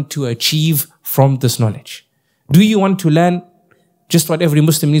you want to achieve from this knowledge? Do you want to learn just what every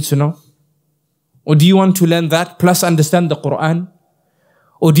Muslim needs to know? Or do you want to learn that plus understand the Quran?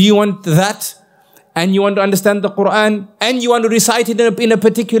 Or do you want that and you want to understand the Quran and you want to recite it in a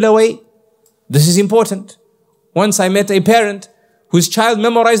particular way? This is important. Once I met a parent whose child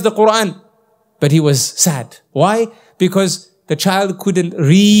memorized the Quran, but he was sad. Why? Because the child couldn't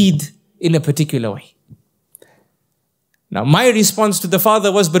read in a particular way. Now my response to the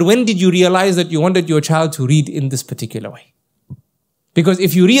father was, but when did you realize that you wanted your child to read in this particular way? Because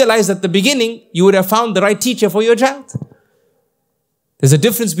if you realized at the beginning, you would have found the right teacher for your child. There's a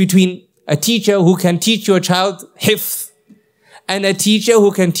difference between a teacher who can teach your child hifz and a teacher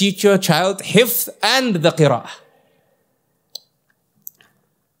who can teach your child hifz and the qira'ah.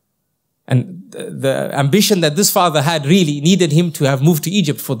 And the ambition that this father had really needed him to have moved to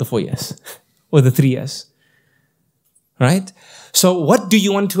Egypt for the 4 years or the 3 years. Right? So what do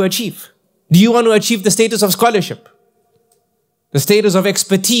you want to achieve? Do you want to achieve the status of scholarship? The status of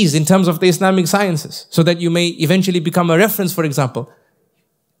expertise in terms of the Islamic sciences, so that you may eventually become a reference, for example?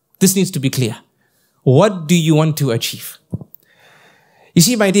 This needs to be clear. What do you want to achieve? You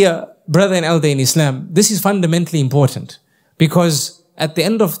see, my dear brother and elder in Islam, this is fundamentally important, because at the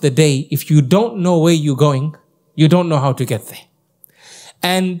end of the day, if you don't know where you're going, you don't know how to get there.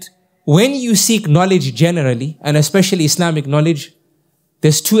 And when you seek knowledge generally, and especially Islamic knowledge,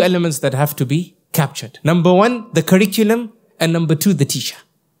 there's 2 elements that have to be captured. Number 1, the curriculum, and number 2, the teacher.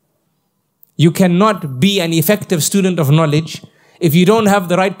 You cannot be an effective student of knowledge if you don't have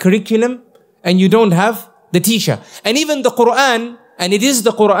the right curriculum and you don't have the teacher. And even the Quran, and it is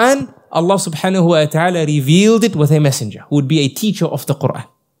the Quran, Allah subhanahu wa ta'ala revealed it with a messenger who would be a teacher of the Quran.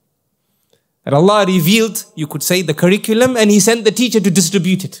 And Allah revealed, you could say, the curriculum, and He sent the teacher to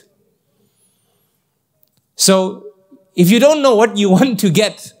distribute it. So, if you don't know what you want to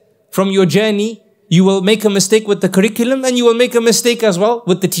get from your journey, you will make a mistake with the curriculum and you will make a mistake as well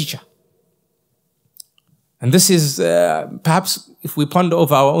with the teacher. And this is perhaps, if we ponder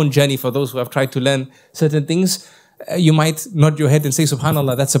over our own journey, for those who have tried to learn certain things, you might nod your head and say,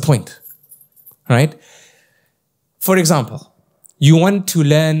 subhanallah, that's a point. Right? For example, you want to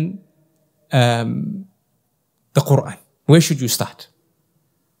learn the Quran. Where should you start?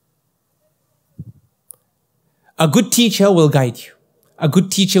 A good teacher will guide you. A good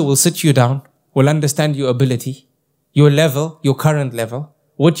teacher will sit you down, will understand your ability, your level, your current level,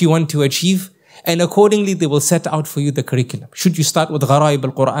 what you want to achieve, and accordingly they will set out for you the curriculum. Should you start with Gharaib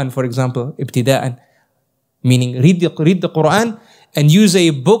al-Quran, for example, ibtida'an, meaning read the Quran and use a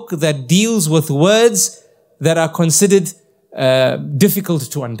book that deals with words that are considered difficult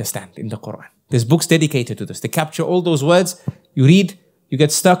to understand in the Quran. There's books dedicated to this. They capture all those words. You read, you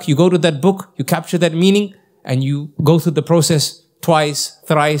get stuck, you go to that book, you capture that meaning, and you go through the process twice,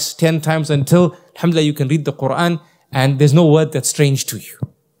 thrice, 10 times until, alhamdulillah, you can read the Quran and there's no word that's strange to you.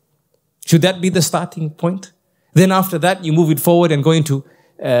 Should that be the starting point? Then after that, you move it forward and go into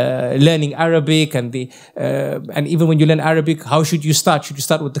learning Arabic and even when you learn Arabic, how should you start? Should you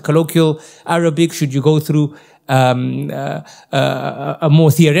start with the colloquial Arabic? Should you go through a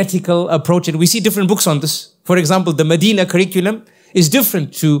more theoretical approach? And we see different books on this. For example, the Medina curriculum is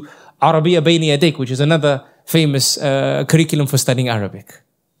different to Arabiya Bayni Yadayk, which is another famous curriculum for studying Arabic,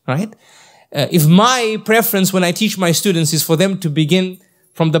 right? If my preference when I teach my students is for them to begin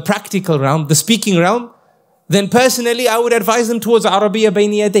from the practical realm, the speaking realm, then personally I would advise them towards Arabiya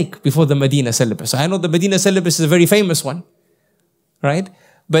Bayni Yadayk before the Medina syllabus. I know the Medina syllabus is a very famous one, right?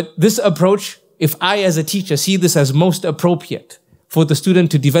 But this approach, if I as a teacher see this as most appropriate for the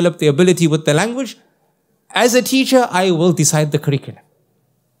student to develop the ability with the language, as a teacher, I will decide the curriculum,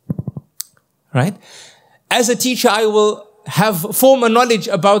 right? As a teacher, I will form a knowledge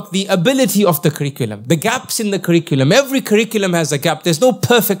about the ability of the curriculum, the gaps in the curriculum. Every curriculum has a gap. There's no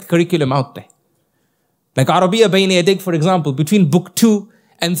perfect curriculum out there. Like Arabiya Bayni Yadayk, for example, between book 2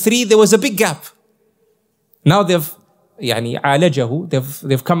 and 3, there was a big gap. Now they've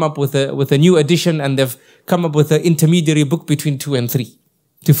come up with a new edition, and they've come up with an intermediary book between 2 and 3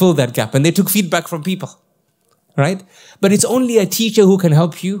 to fill that gap. And they took feedback from people, right? But it's only a teacher who can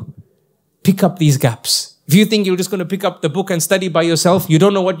help you pick up these gaps. If you think you're just going to pick up the book and study by yourself, you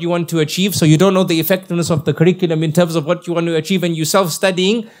don't know what you want to achieve, so you don't know the effectiveness of the curriculum in terms of what you want to achieve, and you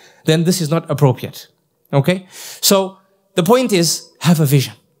self-studying, then this is not appropriate. Okay? So the point is, have a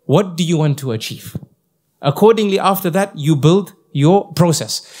vision. What do you want to achieve? Accordingly, after that, you build your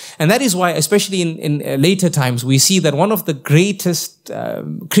process. And that is why, especially in later times, we see that one of the greatest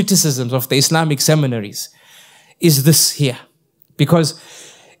criticisms of the Islamic seminaries is this here. Because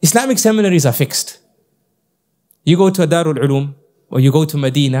Islamic seminaries are fixed. You go to Darul Ulum, or you go to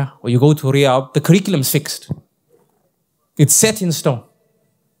Medina, or you go to Riyadh, the curriculum's fixed. It's set in stone,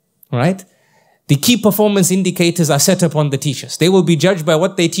 right? The key performance indicators are set upon the teachers. They will be judged by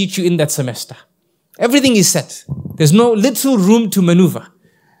what they teach you in that semester. Everything is set. There's no little room to maneuver.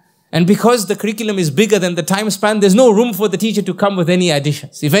 And because the curriculum is bigger than the time span, there's no room for the teacher to come with any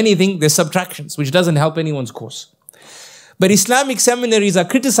additions. If anything, there's subtractions, which doesn't help anyone's course. But Islamic seminaries are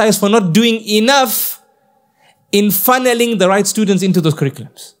criticized for not doing enough in funneling the right students into those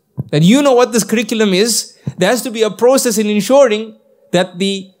curriculums. That you know what this curriculum is, there has to be a process in ensuring that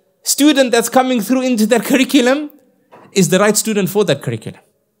the student that's coming through into that curriculum is the right student for that curriculum.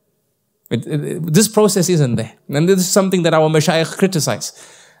 This process isn't there. And this is something that our mashayikh criticize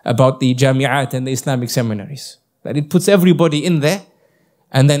about the jami'at and the Islamic seminaries. That it puts everybody in there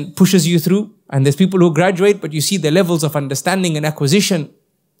and then pushes you through. And there's people who graduate, but you see the levels of understanding and acquisition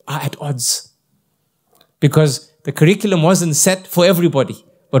are at odds. Because the curriculum wasn't set for everybody,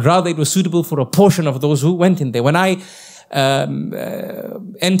 but rather it was suitable for a portion of those who went in there. When I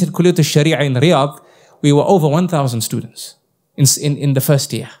entered Kulliyat al-Sharia in Riyadh, we were over 1,000 students in the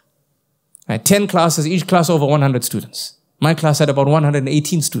first year. 10 classes, each class over 100 students. My class had about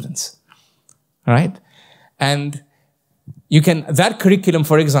 118 students. All right? And that curriculum,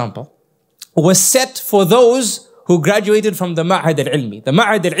 for example, was set for those who graduated from the Ma'had al-Ilmi. The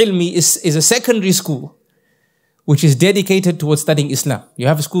Ma'had al-Ilmi is a secondary school which is dedicated towards studying Islam. You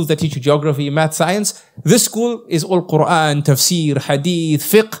have schools that teach you geography, math, science. This school is all Quran, tafsir, hadith,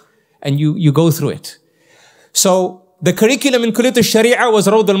 fiqh, and you go through it. So the curriculum in Kulliyat al-Sharia was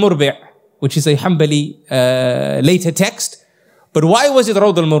Rawd al-Murbi', which is a Hanbali later text. But why was it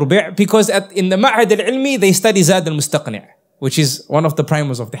Rawd al-Murbi'? Because in the Ma'had al-Ilmi, they study Zad al-Mustaqni', which is one of the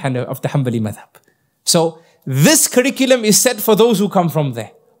primers of the Hanbali madhab. So this curriculum is set for those who come from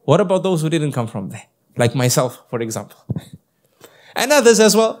there. What about those who didn't come from there? Like myself, for example. And others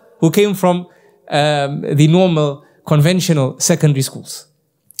as well, who came from the normal, conventional secondary schools.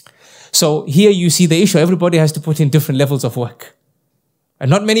 So here you see the issue. Everybody has to put in different levels of work. And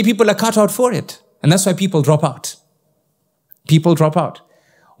not many people are cut out for it. And that's why people drop out. People drop out.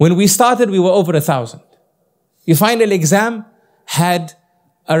 When we started, we were over 1,000. The final exam had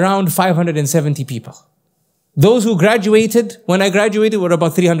around 570 people. Those who graduated, when I graduated, were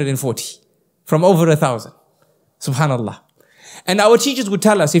about 340. From over 1,000. Subhanallah. And our teachers would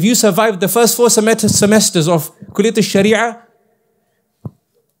tell us, if you survived the first 4 semesters of Kulliyat al-Sharia,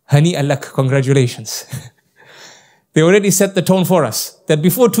 hani alak, congratulations. They already set the tone for us, that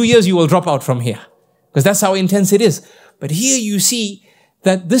before 2 years you will drop out from here. Because that's how intense it is. But here you see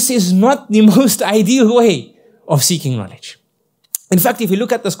that this is not the most ideal way of seeking knowledge. In fact, if you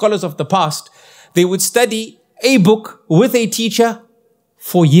look at the scholars of the past, they would study a book with a teacher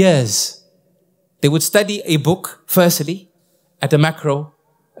for years. They would study a book, firstly, at a macro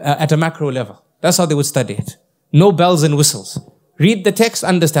level. That's how they would study it. No bells and whistles. Read the text,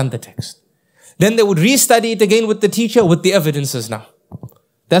 understand the text. Then they would restudy it again with the teacher with the evidences now.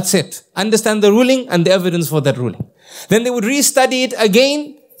 That's it. Understand the ruling and the evidence for that ruling. Then they would restudy it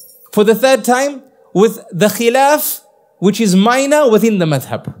again for the third time with the khilaf, which is minor within the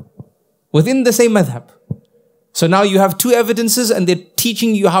madhab. Within the same madhab. So now you have two evidences and they're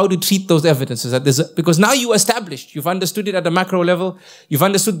teaching you how to treat those evidences. Because now you established, you've understood it at a macro level, you've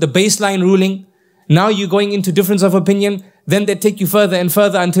understood the baseline ruling. Now you're going into difference of opinion, then they take you further and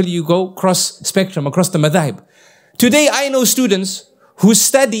further until you go cross spectrum, across the madhab. Today I know students who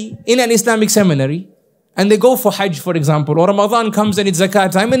study in an Islamic seminary and they go for Hajj, for example, or Ramadan comes and it's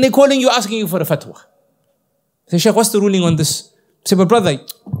Zakat time and they're calling you, asking you for a fatwa. Say, Shaykh, what's the ruling on this? Say, but brother,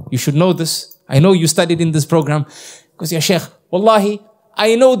 you should know this. I know you studied in this program. Because, yeah, Shaykh, wallahi,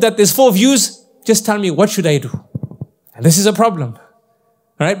 I know that there's 4 views. Just tell me, what should I do? And this is a problem.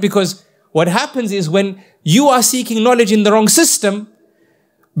 Right? Because what happens is when you are seeking knowledge in the wrong system,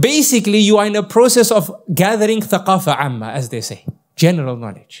 basically you are in a process of gathering thaqafa amma, as they say. General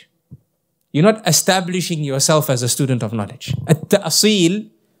knowledge. You're not establishing yourself as a student of knowledge. At-ta'asil,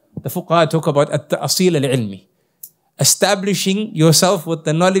 the fuqaha talk about at-ta'asil al-ilmi. Establishing yourself with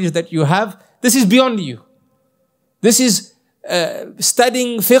the knowledge that you have, this is beyond you. This is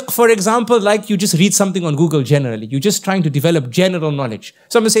studying fiqh, for example, like you just read something on Google generally. You're just trying to develop general knowledge.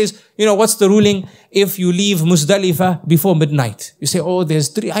 Someone says, you know, what's the ruling if you leave Muzdalifah before midnight? You say, oh,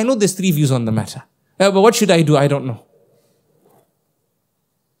 I know there's 3 views on the matter. But what should I do? I don't know.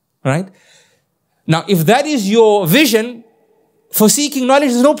 Right? Now, if that is your vision for seeking knowledge,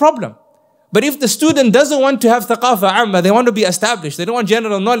 there's no problem. But if the student doesn't want to have thaqafa amma, they want to be established, they don't want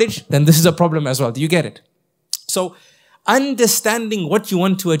general knowledge, then this is a problem as well. Do you get it? So, understanding what you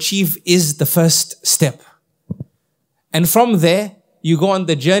want to achieve is the first step. And from there, you go on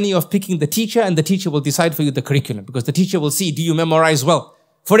the journey of picking the teacher, and the teacher will decide for you the curriculum. Because the teacher will see, do you memorize well?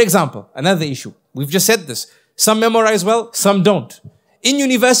 For example, another issue. We've just said this. Some memorize well, some don't. In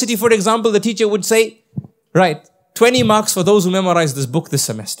university, for example, the teacher would say, right, 20 marks for those who memorize this book this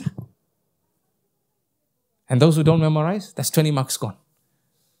semester. And those who don't memorize, that's 20 marks gone.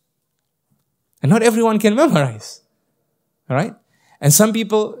 And not everyone can memorize. All right? And some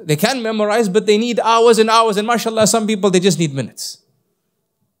people, they can memorize, but they need hours and hours. And mashallah, some people, they just need minutes.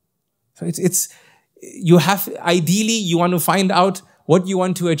 So ideally, you want to find out what you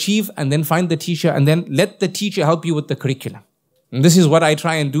want to achieve and then find the teacher and then let the teacher help you with the curriculum. And this is what I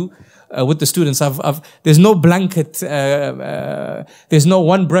try and do with the students. There's no blanket, there's no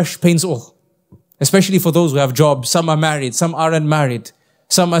one brush paints all. Especially for those who have jobs. Some are married, some aren't married.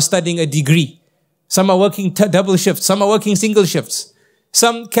 Some are studying a degree. Some are working double shifts. Some are working single shifts.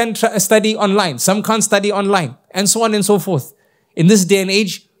 Some can study online. Some can't study online. And so on and so forth. In this day and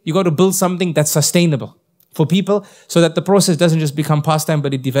age, you got to build something that's sustainable for people so that the process doesn't just become pastime,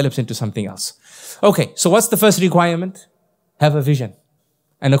 but it develops into something else. Okay, so what's the first requirement? Have a vision.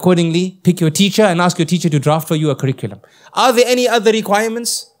 And accordingly, pick your teacher and ask your teacher to draft for you a curriculum. Are there any other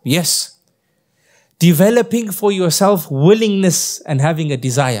requirements? Yes. Developing for yourself willingness and having a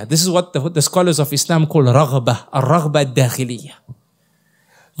desire. This is what the scholars of Islam call raghbah, al-raghbah al-dakhiliyah.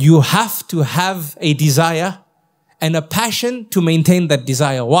 You have to have a desire and a passion to maintain that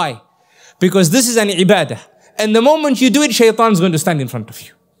desire. Why? Because this is an ibadah. And the moment you do it, shaitan is going to stand in front of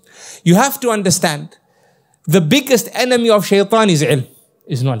you. You have to understand, the biggest enemy of shaitan is ilm,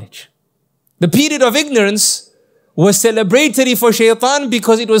 is knowledge. The period of ignorance was celebratory for shaitan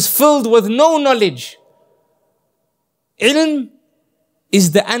because it was filled with no knowledge. Ilm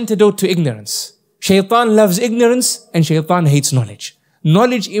is the antidote to ignorance. Shaitan loves ignorance and shaitan hates knowledge.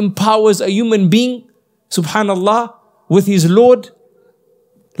 Knowledge empowers a human being, subhanallah, with his Lord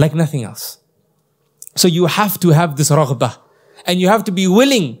like nothing else. So you have to have this raghbah and you have to be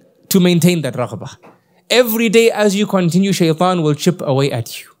willing to maintain that raghbah. Every day as you continue, shaitan will chip away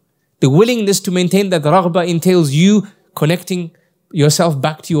at you. The willingness to maintain that raghbah entails you connecting yourself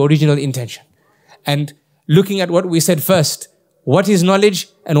back to your original intention. And looking at what we said first, what is knowledge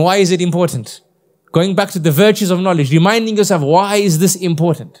and why is it important? Going back to the virtues of knowledge, reminding yourself, why is this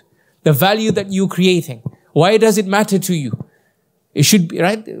important? The value that you're creating. Why does it matter to you? It should be,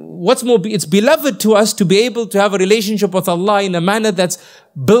 right? What's more, it's beloved to us to be able to have a relationship with Allah in a manner that's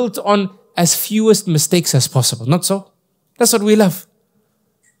built on as fewest mistakes as possible. Not so? That's what we love.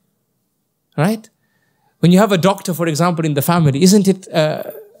 Right? When you have a doctor, for example, in the family, isn't it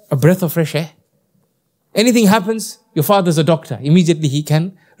a breath of fresh air? Anything happens, your father's a doctor. Immediately he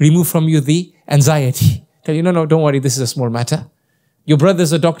can remove from you the anxiety. Tell you, no, don't worry, this is a small matter. Your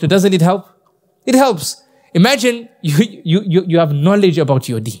brother's a doctor. Doesn't it help? It helps. Imagine you have knowledge about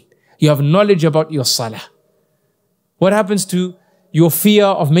your deen. You have knowledge about your salah. What happens to your fear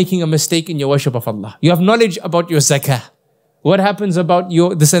of making a mistake in your worship of Allah? You have knowledge about your zakah. What happens about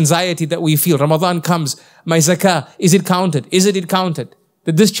this anxiety that we feel? Ramadan comes, my zakah, is it counted? Isn't it counted?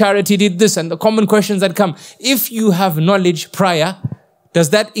 That this charity did this, and the common questions that come. If you have knowledge prior,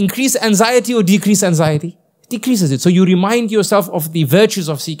 does that increase anxiety or decrease anxiety? It decreases it. So you remind yourself of the virtues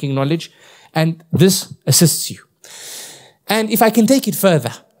of seeking knowledge, and this assists you. And if I can take it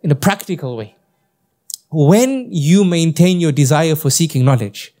further in a practical way, when you maintain your desire for seeking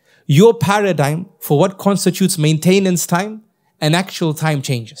knowledge, your paradigm for what constitutes maintenance time and actual time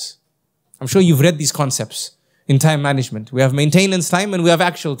changes. I'm sure you've read these concepts in time management. We have maintenance time and we have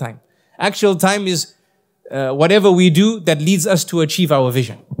actual time. Actual time is whatever we do that leads us to achieve our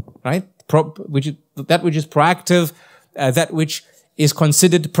vision, right? That which is proactive, that which is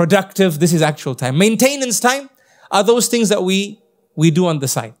considered productive. This is actual time. Maintenance time are those things that we do on the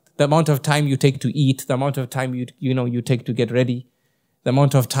side. The amount of time you take to eat, the amount of time you take to get ready, the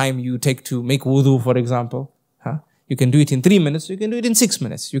amount of time you take to make wudu, for example. You can do it in 3 minutes, you can do it in 6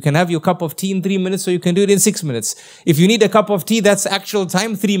 minutes. You can have your cup of tea in 3 minutes, so you can do it in 6 minutes. If you need a cup of tea, that's actual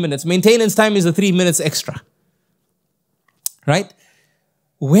time, 3 minutes. Maintenance time is the 3 minutes extra. Right?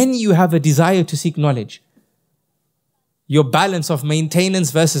 When you have a desire to seek knowledge, your balance of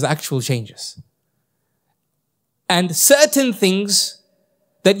maintenance versus actual changes. And certain things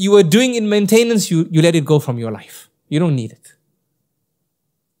that you are doing in maintenance, you let it go from your life. You don't need it.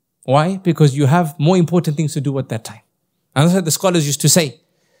 Why? Because you have more important things to do at that time. And that's what the scholars used to say,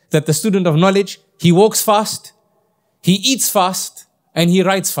 that the student of knowledge, he walks fast, he eats fast, and he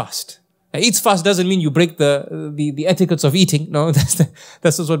writes fast. Now, eats fast doesn't mean you break the etiquettes of eating. No, that's not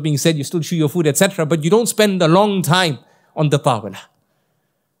what's being said. You still chew your food, etc. But you don't spend a long time on the tawala.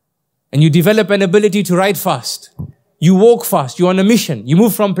 And you develop an ability to write fast. You walk fast. You're on a mission. You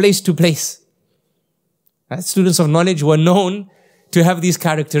move from place to place. Right? Students of knowledge were known to have these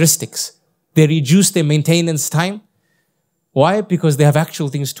characteristics. They reduce their maintenance time. Why? Because they have actual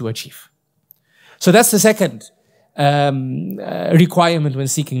things to achieve. So that's the second requirement when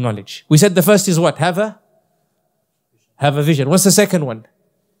seeking knowledge. We said the first is what? Have a vision. What's the second one?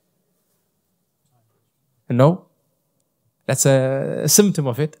 No? That's a symptom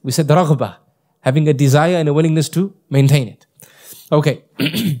of it. We said the raghbah, having a desire and a willingness to maintain it. Okay.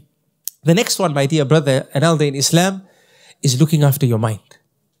 The next one, my dear brother and elder in Islam, is looking after your mind.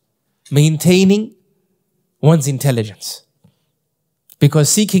 Maintaining one's intelligence. Because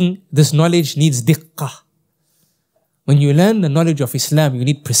seeking this knowledge needs diqqah. When you learn the knowledge of Islam, you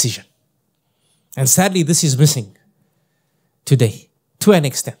need precision. And sadly, this is missing today, to an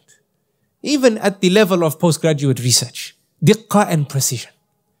extent. Even at the level of postgraduate research. Diqqah and precision.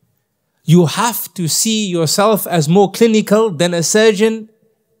 You have to see yourself as more clinical than a surgeon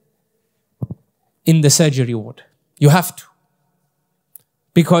in the surgery ward. You have to.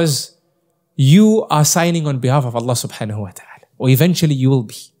 Because you are signing on behalf of Allah subhanahu wa ta'ala. Or eventually you will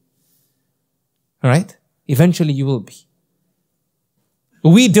be. Alright? Eventually you will be.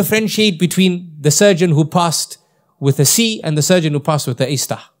 We differentiate between the surgeon who passed with a C and the surgeon who passed with a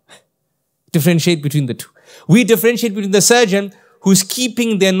star. Differentiate between the two. We differentiate between the surgeon who's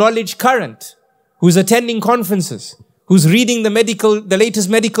keeping their knowledge current, who's attending conferences, who's reading the latest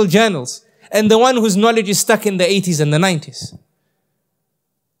medical journals, and the one whose knowledge is stuck in the 80s and the 90s.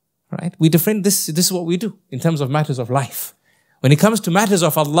 Right? This is what we do in terms of matters of life. When it comes to matters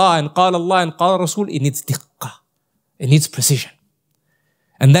of Allah and Qala Rasul, it needs diqqah. It needs precision.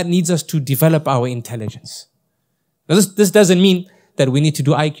 And that needs us to develop our intelligence. Now this doesn't mean that we need to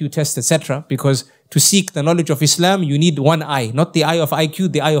do IQ tests, etc. Because to seek the knowledge of Islam, you need one eye. Not the eye of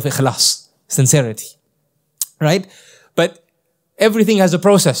IQ, the eye of ikhlas, sincerity. Right? But everything has a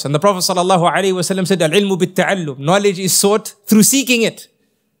process. And the Prophet ﷺ said, Al-ilmu bit-ta'allum. Knowledge is sought through seeking it.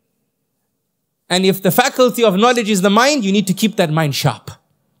 And if the faculty of knowledge is the mind, you need to keep that mind sharp.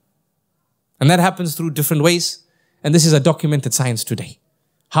 And that happens through different ways. And this is a documented science today.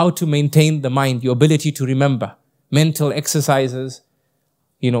 How to maintain the mind, your ability to remember, mental exercises,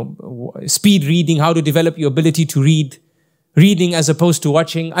 speed reading, how to develop your ability to read, reading as opposed to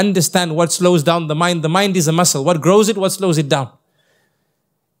watching, understand what slows down the mind. The mind is a muscle. What grows it, what slows it down.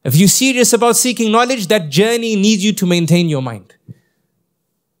 If you're serious about seeking knowledge, that journey needs you to maintain your mind.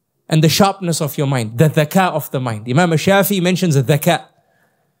 And the sharpness of your mind, the dhaka of the mind. Imam Shafi mentions the dhaka,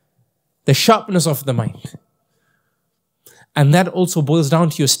 the sharpness of the mind. And that also boils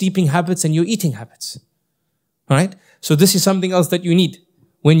down to your sleeping habits and your eating habits. Alright? So this is something else that you need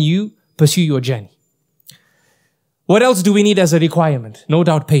when you pursue your journey. What else do we need as a requirement? No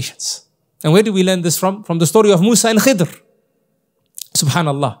doubt patience. And where do we learn this from? From the story of Musa and Khidr.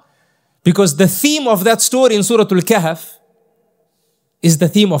 Subhanallah. Because the theme of that story in Surah Al-Kahf is the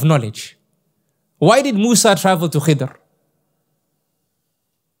theme of knowledge. Why did Musa travel to Khidr?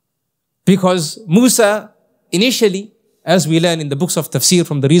 Because Musa, initially, as we learn in the books of tafsir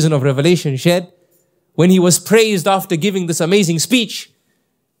from the reason of revelation shared, when he was praised after giving this amazing speech,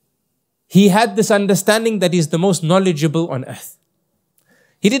 he had this understanding that he's the most knowledgeable on earth.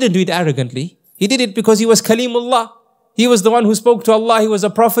 He didn't do it arrogantly. He did it because he was Kalimullah. He was the one who spoke to Allah. He was a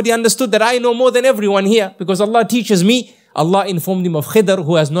prophet. He understood that I know more than everyone here because Allah teaches me. Allah informed him of Khidr,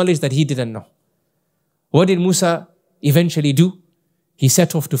 who has knowledge that he didn't know. What did Musa eventually do? He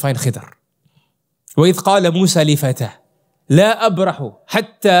set off to find Khidr. وَإِذْ قَالَ مُوسَى لِفَتَاهُ لَا أَبْرَحُ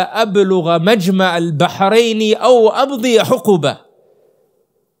حَتَّى أَبْلُغَ مَجْمَعَ الْبَحْرَيْنِ أَوْ أَمْضِيَ حُقُبًا.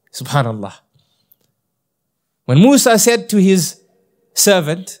 Subhanallah. When Musa said to his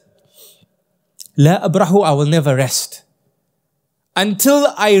servant, La abrahu, I will never rest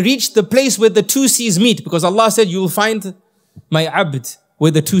until I reach the place where the two seas meet, because Allah said, you will find my abd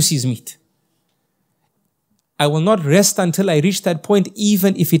where the two seas meet. I will not rest until I reach that point,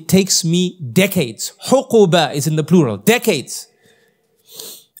 even if it takes me decades. Huquba is in the plural, decades.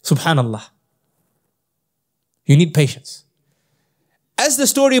 Subhanallah. You need patience. As the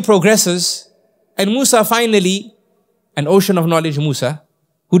story progresses, and Musa finally, an ocean of knowledge, Musa,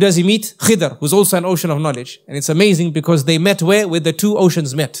 who does he meet? Khidr, who's also an ocean of knowledge. And it's amazing because they met where? Where the two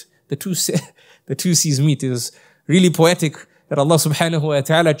oceans met. The two seas meet. It is really poetic that Allah subhanahu wa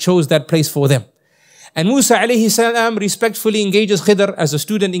ta'ala chose that place for them. And Musa alayhi salam respectfully engages Khidr as a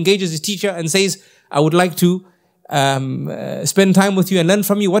student, engages his teacher and says, I would like to spend time with you and learn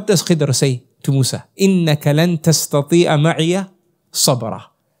from you. What does Khidr say to Musa? إِنَّكَ لَن تَسْتَطِيعَ مَعِيَ صَبْرًا.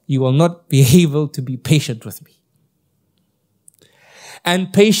 You will not be able to be patient with me.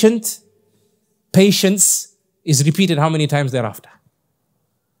 And patience is repeated how many times thereafter?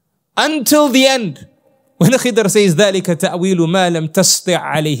 Until the end. When Khidr says, ذَلِكَ تَأْوِيلُ مَا لَمْ تَسْطِعْ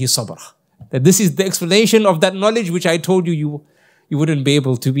عَلَيْهِ صَبْرًا. That this is the explanation of that knowledge which I told you you wouldn't be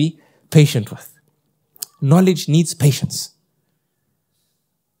able to be patient with. Knowledge needs patience.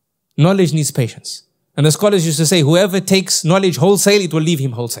 Knowledge needs patience. And the scholars used to say, whoever takes knowledge wholesale, it will leave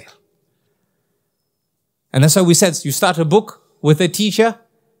him wholesale. And that's why we said, you start a book with a teacher,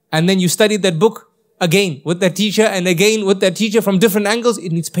 and then you study that book again with that teacher, and again with that teacher from different angles.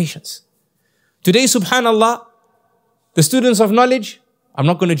 It needs patience. Today, subhanallah, the students of knowledge, I'm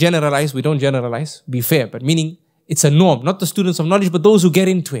not going to generalize, we don't generalize, be fair, but meaning it's a norm, not the students of knowledge, but those who get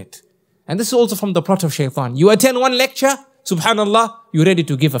into it. And this is also from the plot of shaitan. You attend one lecture, subhanallah, you're ready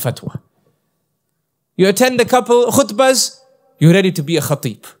to give a fatwa. You attend a couple khutbahs, you're ready to be a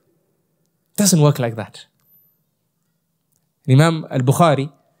khatib. It doesn't work like that. Imam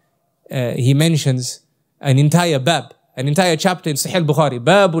al-Bukhari, he mentions an entire bab, an entire chapter in Sahih al-Bukhari,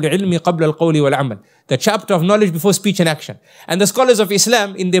 Babul ilmi qabla al-qawli wal-amal, the chapter of knowledge before speech and action. And the scholars of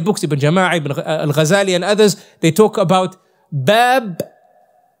Islam, in their books, Ibn Jama'ah, Ibn al-Ghazali and others, they talk about Bab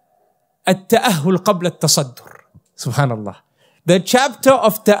at-ta'ahul qabla at-tasaddur. Subhanallah. The chapter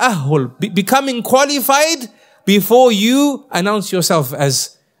of ta'ahul, becoming qualified before you announce yourself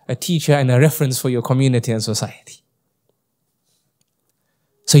as a teacher and a reference for your community and society.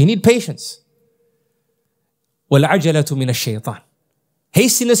 So you need patience. وَالْعَجَلَةُ مِنَ الشَّيْطَانِ.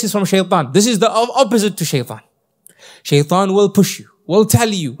 Hastiness is from shaitan. This is the opposite to shaitan. Shaitan will push you, will tell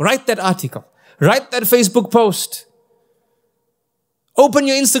you, write that article, write that Facebook post, open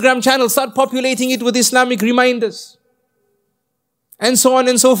your Instagram channel, start populating it with Islamic reminders, and so on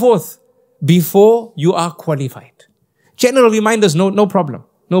and so forth, before you are qualified. General reminders, no problem.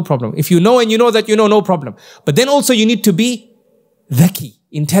 No problem. If you know and you know that you know, no problem. But then also you need to be dhaki,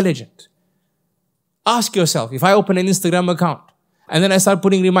 intelligent. Ask yourself, if I open an Instagram account and then I start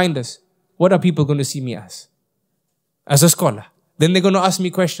putting reminders, what are people going to see me as? As a scholar. Then they're going to ask me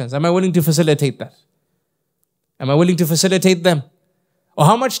questions. Am I willing to facilitate that? Am I willing to facilitate them? Or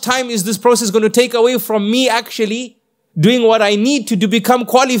how much time is this process going to take away from me actually doing what I need to become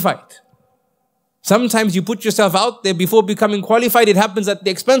qualified? Sometimes you put yourself out there before becoming qualified. It happens at the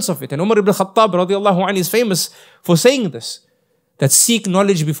expense of it. And Umar ibn Khattab radiallahu anhu is famous for saying this. That seek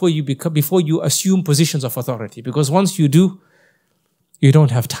knowledge before you assume positions of authority. Because once you do, you don't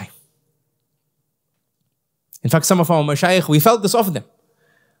have time. In fact, some of our mashayikh, we felt this of them.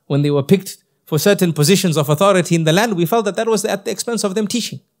 When they were picked for certain positions of authority in the land, we felt that was at the expense of them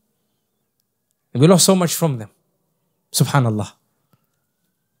teaching. And we lost so much from them. Subhanallah.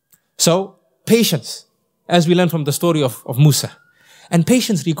 So, patience, as we learn from the story of Musa. And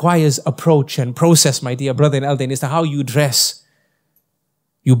patience requires approach and process, my dear brother and elder, as to how you dress.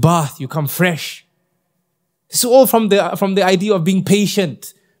 You bath, you come fresh. This is all from the idea of being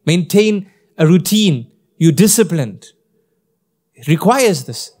patient. Maintain a routine. You're disciplined. It requires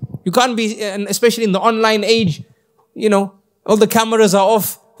this. You can't be, and especially in the online age, all the cameras are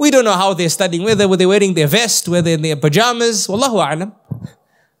off. We don't know how they're studying, whether they're wearing their vest, whether in their pajamas. Wallahu a'lam.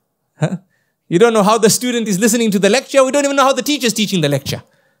 Huh? You don't know how the student is listening to the lecture. We don't even know how the teacher is teaching the lecture.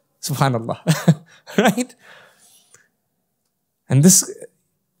 Subhanallah. Right? And this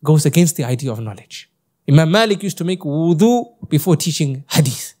goes against the idea of knowledge. Imam Malik used to make wudu before teaching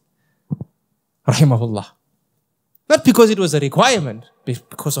hadith. Rahimahullah. Not because it was a requirement, but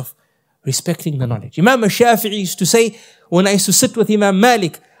because of respecting the knowledge. Imam Shafi used to say, when I used to sit with Imam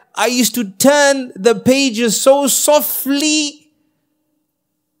Malik, I used to turn the pages so softly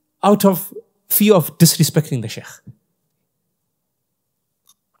out of fear of disrespecting the Shaykh.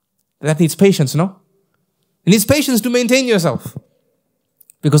 That needs patience, no? It needs patience to maintain yourself.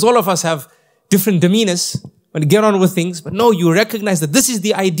 Because all of us have different demeanors when you get on with things. But no, you recognize that this is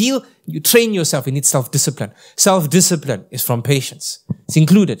the ideal. You train yourself. You need self-discipline. Self-discipline is from patience. It's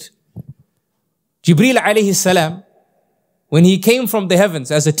included. Jibreel alayhi salam, when he came from the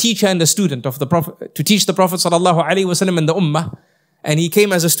heavens as a teacher and a student of the Prophet, to teach the Prophet sallallahu alaihi wasallam and the Ummah, and he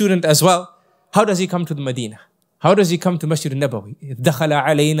came as a student as well, how does he come to the Medina? How does he come to Masjid al-Nabawi? دخل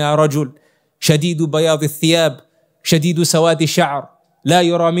علينا رجل شديد بياض الثياب شديد سواد الشعر لا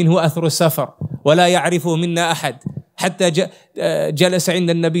يرى منه أثر السفر ولا يعرفه منا أحد حتى جلس عند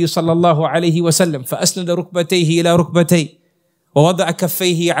النبي صلى الله عليه وسلم فأسند ركبتيه إلى ركبتيه ووضع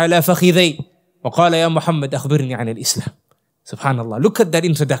كفيه على فخذيه وقال يا محمد أخبرني عن الإسلام. Subhanallah. Look at that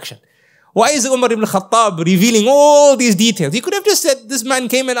introduction. Why is Umar ibn Khattab revealing all these details? He could have just said, this man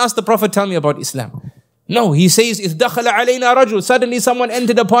came and asked the Prophet, tell me about Islam. No, he says, إِذْ دَخَلَ عَلَيْنَا رَجُلٌ. Suddenly someone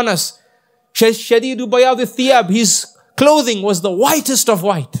entered upon us. شَدِيدُ بَيَاضِ الثِّيَابِ. His clothing was the whitest of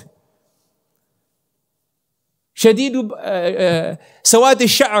white. شَدِيدُ سَوَادِ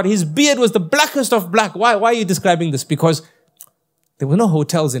الشَّعْرِ. His beard was the blackest of black. Why are you describing this? Because there were no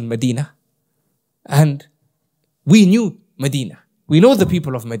hotels in Medina. And we knew Medina. We know the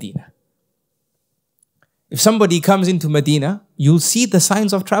people of Medina. If somebody comes into Medina, you'll see the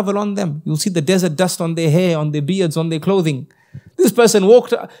signs of travel on them. You'll see the desert dust on their hair, on their beards, on their clothing. This person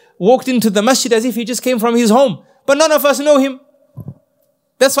walked into the masjid as if he just came from his home. But none of us know him.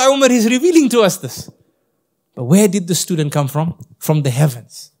 That's why Umar is revealing to us this. But where did the student come from? From the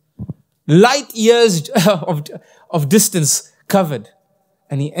heavens. Light years of distance covered.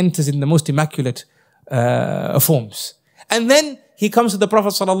 And he enters in the most immaculate forms. And then he comes to the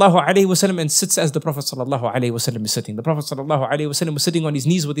Prophet ﷺ and sits as the Prophet ﷺ is sitting. The Prophet ﷺ was sitting on his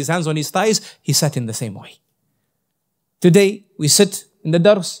knees with his hands on his thighs. He sat in the same way. Today, we sit in the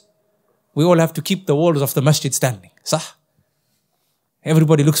dars. We all have to keep the walls of the masjid standing. Sah?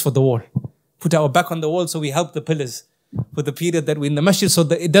 Everybody looks for the wall. Put our back on the wall so we help the pillars for the period that we're in the masjid so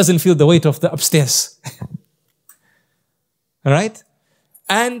that it doesn't feel the weight of the upstairs. Alright?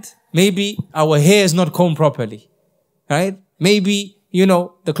 And maybe our hair is not combed properly. Right? Maybe,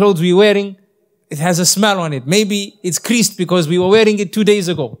 the clothes we're wearing, it has a smell on it. Maybe it's creased because we were wearing it 2 days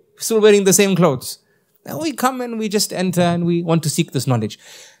ago. Still wearing the same clothes. Then we come and we just enter and we want to seek this knowledge.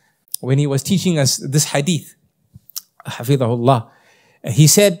 When he was teaching us this hadith, حفظه الله, he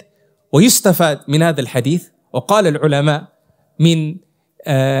said, ويستفاد من هذا الحديث وقال العلماء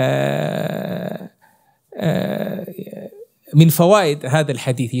من فوائد هذا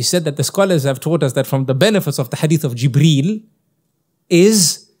الحديث. He said that the scholars have taught us that from the benefits of the hadith of Jibreel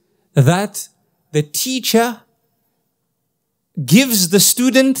is that the teacher gives the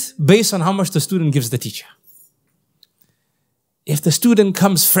student based on how much the student gives the teacher. If the student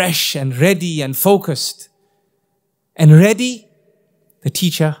comes fresh and ready and focused and ready, the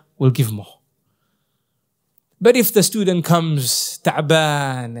teacher will give more. But if the student comes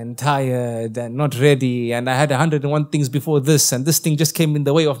ta'ban and tired and not ready, and I had 101 things before this, and this thing just came in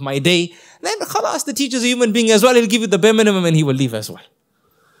the way of my day, then khalas, the teacher's a human being as well. He'll give you the bare minimum and he will leave as well.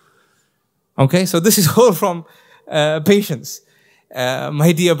 Okay, so this is all from patience,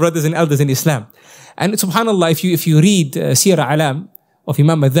 my dear brothers and elders in Islam. And subhanallah, if you read Sirah Alam of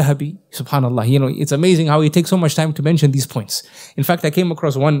Imam al-Dhahabi, subhanallah, it's amazing how he takes so much time to mention these points. In fact, I came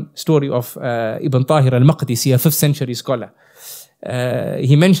across one story of Ibn Tahir al-Maqdisi, a 5th century scholar.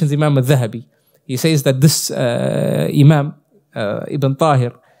 He mentions Imam al-Dhahabi. He says that this Imam, Ibn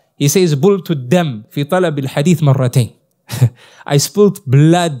Tahir, he says, بُلْتُ الدَّمْ فِي طَلَبِ الْحَدِيث مَرَّتَيْن. I spilled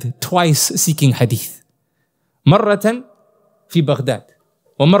blood twice seeking hadith. مرة في بغداد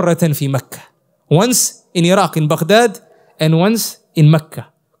ومرة في مكة. Once in Iraq, in Baghdad, and once in Mecca.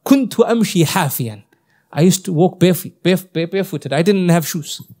 كنت أمشي حافيا. I used to walk barefooted. I didn't have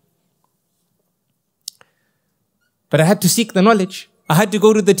shoes. But I had to seek the knowledge. I had to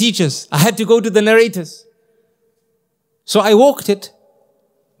go to the teachers. I had to go to the narrators. So I walked it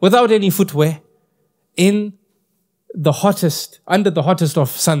without any footwear in under the hottest of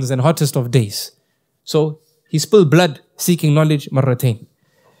suns and hottest of days. So he spilled blood seeking knowledge marratain.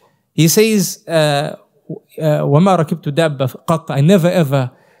 He says, وَمَا رَكِبْتُ دَابَّ قَطْ I never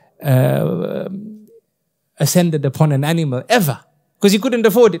ever ascended upon an animal, ever. Because he couldn't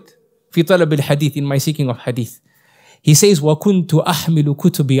afford it. في طلب الحديث, in my seeking of hadith. He says, وَكُنْتُ أَحْمِلُ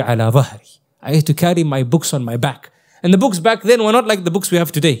كُتُبِي عَلَى ظَهْرِي I used to carry my books on my back. And the books back then were not like the books we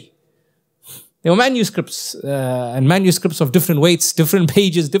have today. They were manuscripts, and manuscripts of different weights, different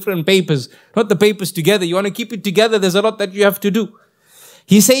pages, different papers. Not the papers together. You want to keep it together, there's a lot that you have to do.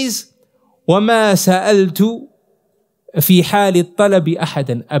 He says, وَمَا سَأَلْتُ فِي حَالِ الطَّلَبِ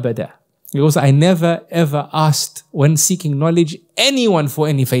أَحَدًا أَبَدًا He goes, I never ever asked when seeking knowledge anyone for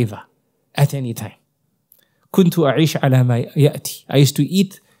any favor at any time. كُنْتُ أَعِيشْ عَلَى مَا يَأْتِي I used to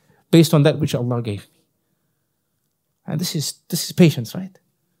eat based on that which Allah gave me. And this is patience, right?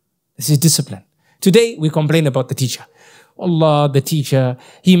 This is discipline. Today, we complain about the teacher. Allah, the teacher,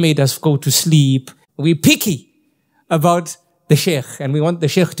 he made us go to sleep. We're picky about the Shaykh and we want the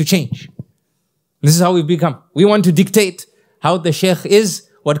Shaykh to change. This is how we've become. We want to dictate how the Shaykh is,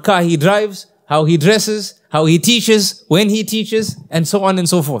 what car he drives, how he dresses, how he teaches, when he teaches, and so on and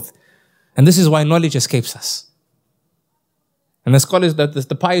so forth. And this is why knowledge escapes us. And the scholars, that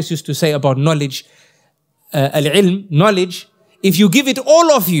the pious used to say about knowledge, al-ilm, knowledge, if you give it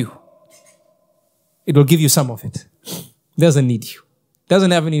all of you, it will give you some of it. It doesn't need you. It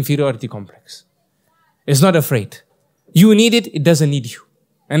doesn't have an inferiority complex. It's not afraid. You need it, it doesn't need you.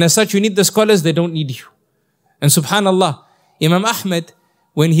 And as such, you need the scholars, they don't need you. And subhanallah, Imam Ahmed,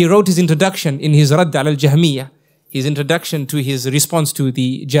 when he wrote his introduction in his Radd al-Jahmiyyah, his introduction to his response to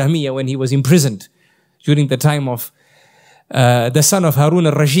the Jahmiyyah when he was imprisoned during the time of the son of Harun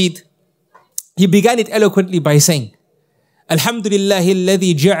al-Rashid, he began it eloquently by saying, Alhamdulillahi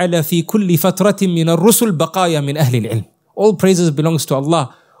alladhi ja'ala fi kulli fatratin min ar-rusul baqaya min ahli al-ilm. All praises belongs to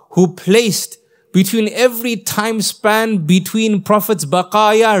Allah who placed between every time span between prophets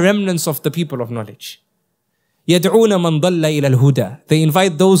baqaya, remnants of the people of knowledge. يدعون من ضل إلى الهدى. They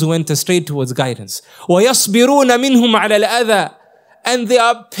invite those who went astray towards guidance. ويصبرون منهم على الأذى. And they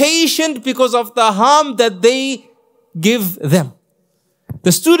are patient because of the harm that they give them.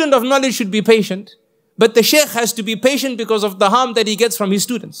 The student of knowledge should be patient, but the Shaykh has to be patient because of the harm that he gets from his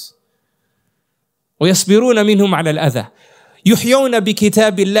students. ويصبرون منهم على الأذى. يحيون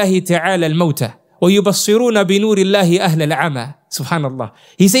بكتاب الله تعالى الموتى ويبصرون بنور الله أهل العمى. Subhanallah.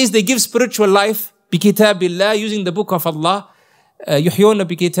 He says they give spiritual life بكتاب الله, using the book of Allah. يحيون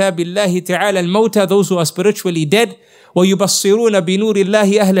بكتاب الله تعالى الموتى, those who are spiritually dead. ويبصرون بنور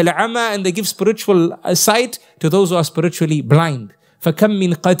الله أهل العمى, and they give spiritual sight to those who are spiritually blind. فكم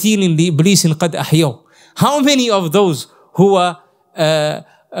من قتيل لإبليس قد أحيوا. How many of those who were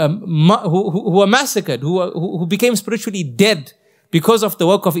massacred, who became spiritually dead because of the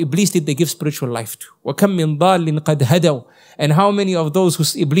work of Iblis, did they give spiritual life to? وكم من ضال قد هدوا. And how many of those who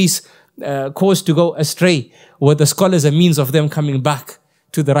Iblis caused to go astray were the scholars a means of them coming back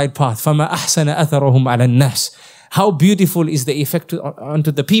to the right path. فما أحسن أثرهم على الناس. How beautiful is the effect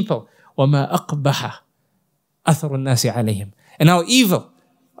onto the people. وما أقبح أثر الناس عليهم. And how evil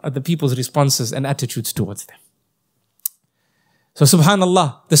are the people's responses and attitudes towards them. So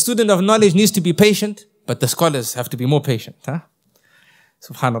subhanallah, the student of knowledge needs to be patient, but the scholars have to be more patient. Huh?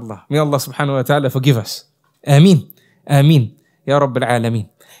 Subhanallah. May Allah subhanahu wa ta'ala forgive us. Ameen. Ameen. Ya Rabbil Alameen.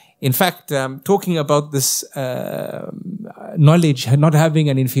 In fact, talking about this knowledge not having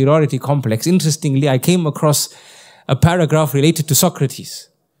an inferiority complex, interestingly, I came across a paragraph related to Socrates,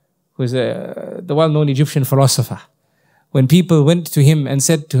 who is the well-known Egyptian philosopher. When people went to him and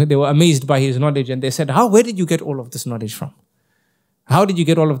said to him, they were amazed by his knowledge, and they said, where did you get all of this knowledge from? How did you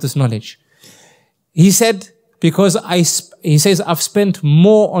get all of this knowledge? He said, because he says, I've spent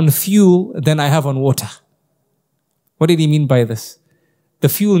more on fuel than I have on water. What did he mean by this? The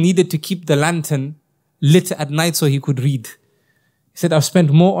fuel needed to keep the lantern lit at night so he could read. He said, I've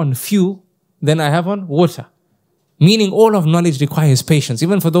spent more on fuel than I have on water. Meaning all of knowledge requires patience.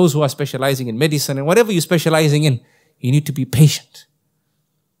 Even for those who are specializing in medicine and whatever you're specializing in, you need to be patient.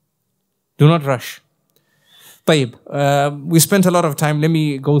 Do not rush. طيب, we spent a lot of time. Let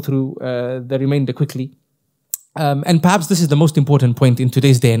me go through the remainder quickly. And perhaps this is the most important point in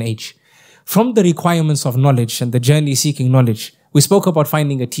today's day and age. From the requirements of knowledge and the journey seeking knowledge, we spoke about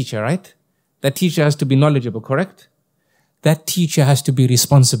finding a teacher, right? That teacher has to be knowledgeable, correct? That teacher has to be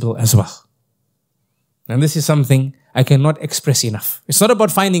responsible as well. And this is something I cannot express enough. It's not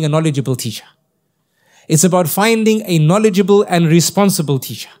about finding a knowledgeable teacher. It's about finding a knowledgeable and responsible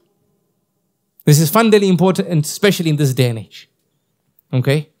teacher. This is fundamentally important, and especially in this day and age.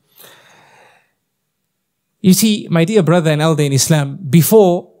 Okay? You see, my dear brother and elder in Islam,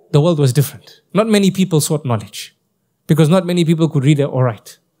 before the world was different. Not many people sought knowledge because not many people could read or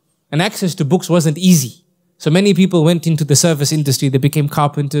write. And access to books wasn't easy. So many people went into the service industry, they became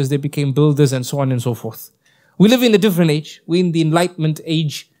carpenters, they became builders and so on and so forth. We live in a different age. We're in the Enlightenment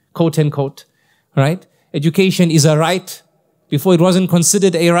age, quote unquote, right? Education is a right. Before it wasn't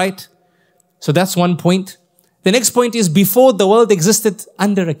considered a right. So that's one point. The next point is before the world existed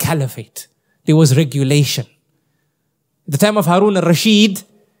under a caliphate, there was regulation. At the time of Harun al-Rashid,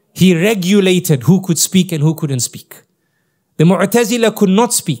 he regulated who could speak and who couldn't speak. The Mu'tazila could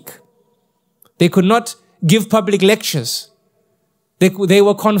not speak. They could not give public lectures. They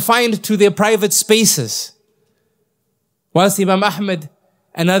were confined to their private spaces. Whilst Imam Ahmad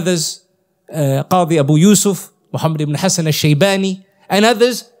and others, Qadi Abu Yusuf, Muhammad ibn Hassan al-Shaybani, and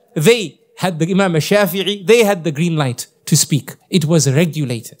others, they had the Imam al-Shafi'i, they had the green light to speak. It was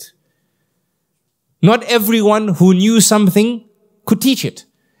regulated. Not everyone who knew something could teach it.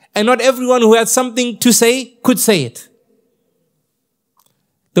 And not everyone who had something to say could say it.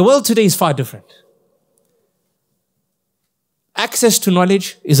 The world today is far different. Access to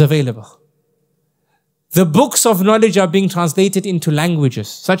knowledge is available. The books of knowledge are being translated into languages,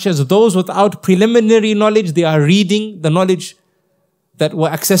 such as those without preliminary knowledge, they are reading the knowledge that were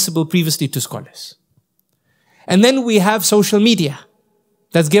accessible previously to scholars. And then we have social media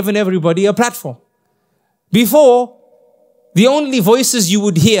that's given everybody a platform. Before, the only voices you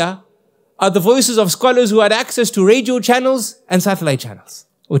would hear are the voices of scholars who had access to radio channels and satellite channels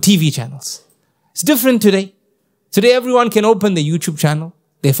or TV channels. It's different today. Today everyone can open their YouTube channel,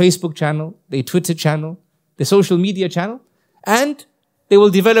 their Facebook channel, their Twitter channel, their social media channel, and they will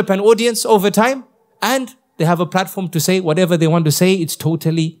develop an audience over time, and they have a platform to say whatever they want to say. It's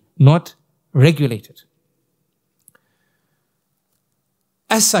totally not regulated.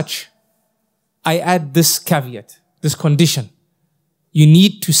 As such, I add this caveat, this condition. You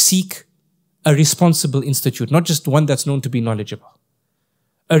need to seek a responsible institute, not just one that's known to be knowledgeable.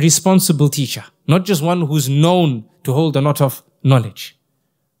 A responsible teacher, not just one who's known to hold a lot of knowledge.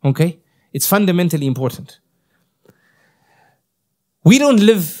 Okay? It's fundamentally important. We don't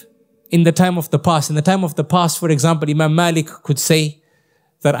live in the time of the past. In the time of the past, for example, Imam Malik could say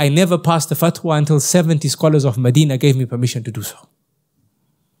that I never passed a fatwa until 70 scholars of Medina gave me permission to do so.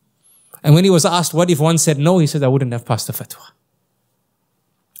 And when he was asked, what if one said no, he said, I wouldn't have passed the fatwa.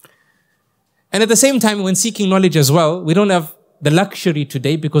 And at the same time, when seeking knowledge as well, we don't have the luxury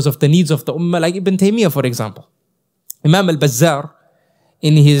today because of the needs of the ummah, like Ibn Taymiyyah, for example. Imam al-Bazzar,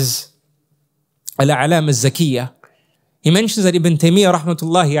 in his Al-A'lam al-Zakiyah, he mentions that Ibn Taymiyyah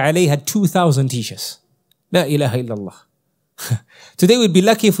rahmatullahi alayhi had 2,000 teachers. La ilaha illallah. Today we'd be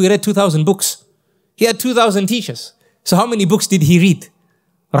lucky if we read 2,000 books. He had 2,000 teachers. So how many books did he read?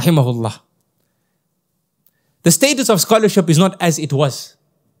 Rahimahullah. The status of scholarship is not as it was.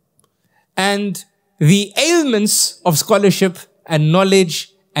 And the ailments of scholarship and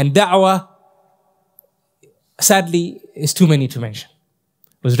knowledge and da'wah, sadly, is too many to mention.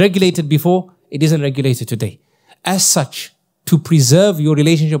 It was regulated before, it isn't regulated today. As such, to preserve your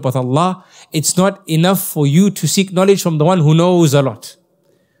relationship with Allah, it's not enough for you to seek knowledge from the one who knows a lot,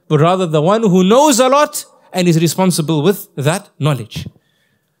 but rather the one who knows a lot and is responsible with that knowledge.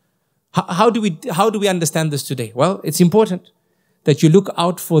 How do we understand this today? Well, it's important that you look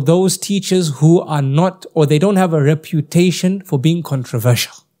out for those teachers who are not, or they don't have a reputation for being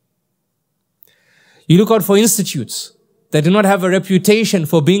controversial. You look out for institutes that do not have a reputation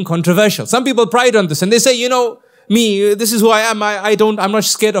for being controversial. Some people pride on this and they say, you know, me, this is who I am. I'm not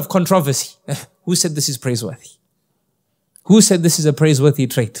scared of controversy. Who said this is praiseworthy? Who said this is a praiseworthy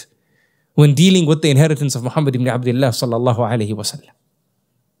trait when dealing with the inheritance of Muhammad ibn Abdullah sallallahu alayhi wa sallam?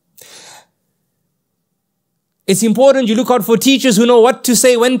 It's important you look out for teachers who know what to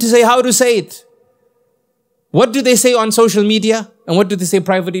say, when to say, how to say it. What do they say on social media and what do they say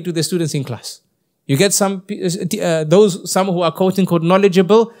privately to their students in class? You get some who are quote unquote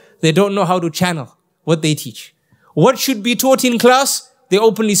knowledgeable, they don't know how to channel what they teach. What should be taught in class, they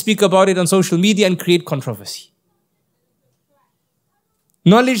openly speak about it on social media and create controversy.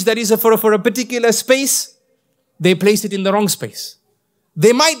 Knowledge that is for a particular space, they place it in the wrong space.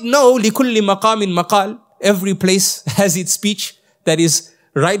 They might know لِكُلِّ مَقَامٍ مَقَالٍ. Every place has its speech that is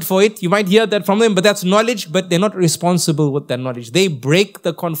right for it. You might hear that from them, but that's knowledge, but they're not responsible with that knowledge. They break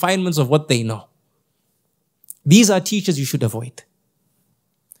the confinements of what they know. These are teachers you should avoid.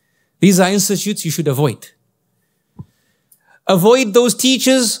 These are institutes you should avoid. Avoid those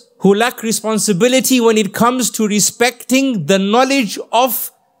teachers who lack responsibility when it comes to respecting the knowledge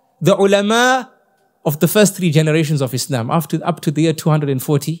of the ulama of the first 3 generations of Islam, up to the year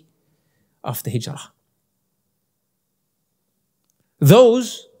 240 after Hijrah.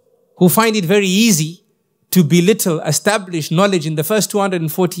 those who find it very easy to belittle established knowledge in the first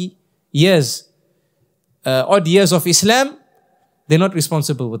 240 years, odd years of Islam, they're not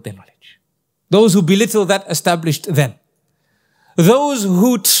responsible with their knowledge. Those who belittle that established then. Those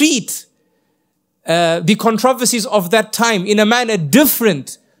who treat the controversies of that time in a manner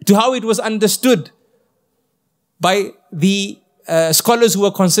different to how it was understood by the scholars who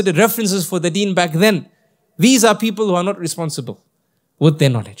were considered references for the deen back then. These are people who are not responsible with their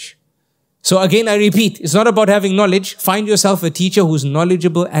knowledge. So again, I repeat, it's not about having knowledge. Find yourself a teacher who's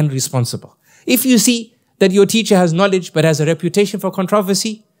knowledgeable and responsible. If you see that your teacher has knowledge but has a reputation for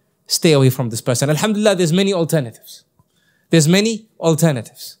controversy, stay away from this person. Alhamdulillah, there's many alternatives. There's many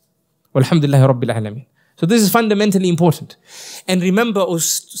alternatives. Alhamdulillah Rabbil Alameen. So this is fundamentally important. And remember, O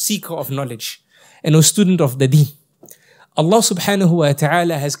seeker of knowledge and O student of the deen, Allah subhanahu wa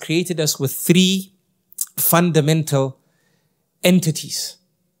ta'ala has created us with three fundamental entities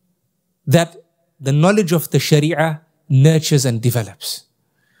that the knowledge of the Sharia nurtures and develops.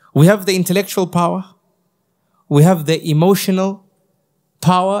 We have the intellectual power, we have the emotional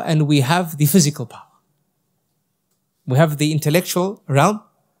power, and we have the physical power. We have the intellectual realm,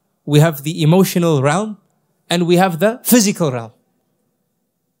 we have the emotional realm, and we have the physical realm.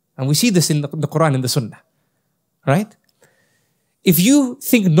 And we see this in the Quran and the Sunnah, right? If you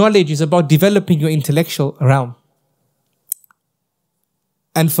think knowledge is about developing your intellectual realm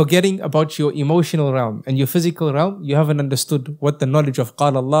and forgetting about your emotional realm and your physical realm, you haven't understood what the knowledge of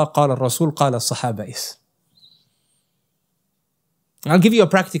Qala Allah, Qala Rasul, Qala Sahaba is. I'll give you a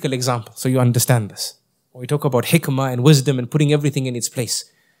practical example so you understand this. We talk about hikmah and wisdom and putting everything in its place.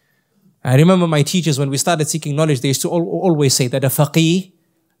 I remember my teachers, when we started seeking knowledge, they used to always say that a faqih,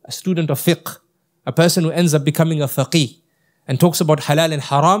 a student of fiqh, a person who ends up becoming a faqih and talks about halal and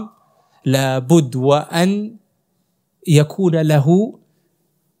haram, la bud wa an yakuna lahu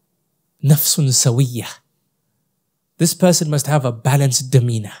nafsun sawiyah. This person must have a balanced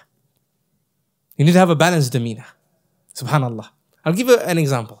demeanor. You need to have a balanced demeanor. Subhanallah. I'll give you an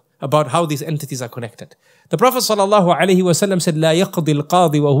example about how these entities are connected. The Prophet ﷺ said, لا يقضي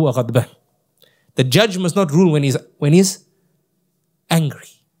القاضي وهو غضبان. The judge must not rule when he's angry.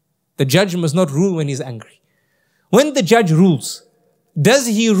 The judge must not rule when he's angry. When the judge rules, does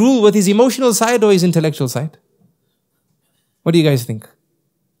he rule with his emotional side or his intellectual side? What do you guys think?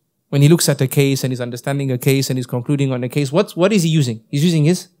 When he looks at a case and he's understanding a case and he's concluding on a case, what is he using? He's using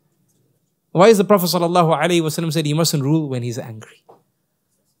his... Why is the Prophet ﷺ said he mustn't rule when he's angry?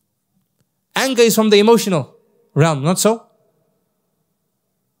 Anger is from the emotional realm, not so?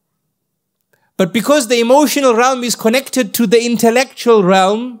 But because the emotional realm is connected to the intellectual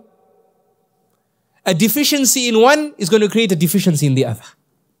realm, a deficiency in one is going to create a deficiency in the other.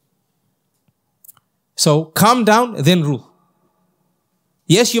 So calm down, then rule.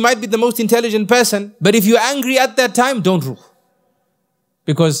 Yes, you might be the most intelligent person, but if you're angry at that time, don't rule.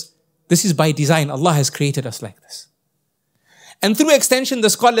 Because this is by design. Allah has created us like this. And through extension, the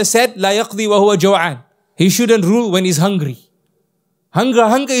scholar said, لا يقضي وهو جوعان. He shouldn't rule when he's hungry.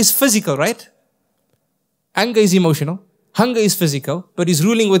 Hunger is physical, right? Anger is emotional. Hunger is physical, but he's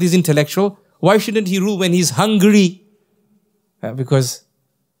ruling with his intellectual. Why shouldn't he rule when he's hungry? Because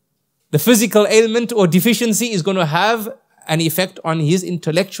the physical ailment or deficiency is going to have an effect on his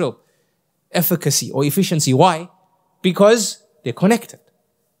intellectual efficacy or efficiency. Why? Because they're connected.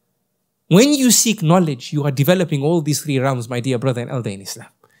 When you seek knowledge, you are developing all these three realms, my dear brother and elder in Islam.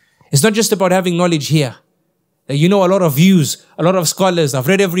 It's not just about having knowledge here. You know a lot of views, a lot of scholars. I've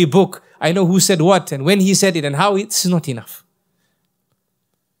read every book. I know who said what and when he said it and how. This is not enough.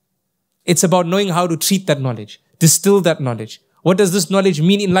 It's about knowing how to treat that knowledge, distill that knowledge. What does this knowledge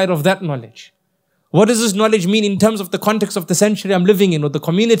mean in light of that knowledge? What does this knowledge mean in terms of the context of the century I'm living in, or the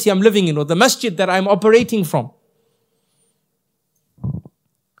community I'm living in, or the masjid that I'm operating from?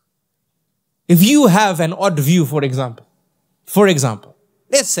 If you have an odd view, for example,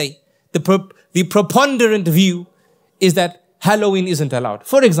 let's say the preponderant view is that Halloween isn't allowed,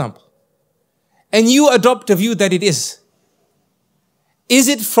 for example, and you adopt a view that it is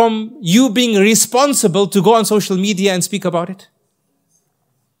it from you being responsible to go on social media and speak about it?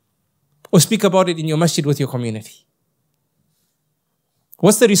 Or speak about it in your masjid with your community?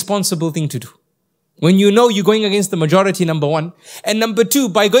 What's the responsible thing to do? When you know you're going against the majority, number one. And number two,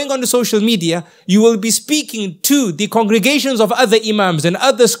 by going onto social media, you will be speaking to the congregations of other imams and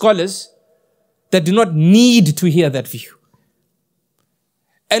other scholars that do not need to hear that view.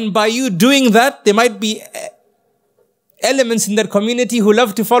 And by you doing that, there might be elements in that community who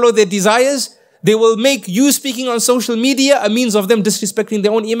love to follow their desires. They will make you speaking on social media a means of them disrespecting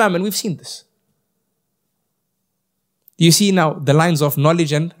their own imam. And we've seen this. Do you see now the lines of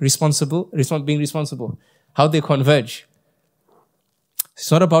knowledge and being responsible? How they converge. It's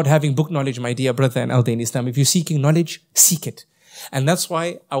not about having book knowledge, my dear brother and elder in Islam. If you're seeking knowledge, seek it. And that's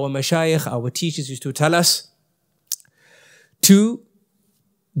why our mashayikh, our teachers used to tell us to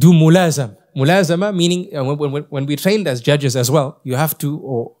do mulazam. Mulazama meaning when we trained as judges as well, you have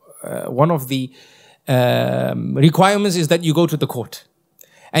to, one of the requirements is that you go to the court.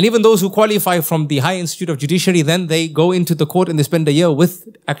 And even those who qualify from the High Institute of Judiciary, then they go into the court and they spend a year with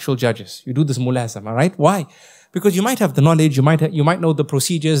actual judges. You do this mulazama, right? Why? Because you might have the knowledge, you might know the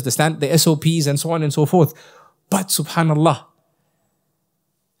procedures, the SOPs and so on and so forth. But subhanallah,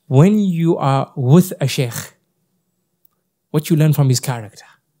 when you are with a shaykh, what you learn from his character,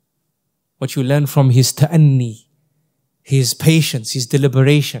 what you learn from his ta'anni, his patience, his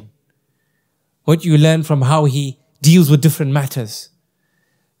deliberation, what you learn from how he deals with different matters.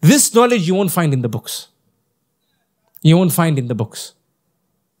 This knowledge you won't find in the books. You won't find in the books.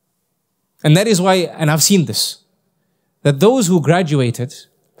 And that is why, and I've seen this, that those who graduated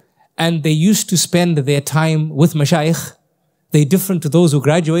and they used to spend their time with mashayikh, they're different to those who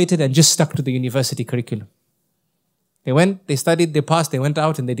graduated and just stuck to the university curriculum. They went, they studied, they passed, they went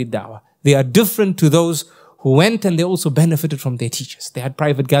out and they did da'wah. They are different to those who went and they also benefited from their teachers. They had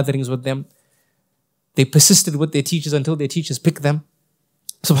private gatherings with them. They persisted with their teachers until their teachers picked them.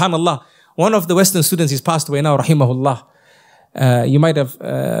 Subhanallah, one of the Western students, he's passed away now, rahimahullah. You might have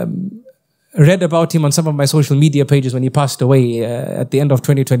read about him on some of my social media pages when he passed away at the end of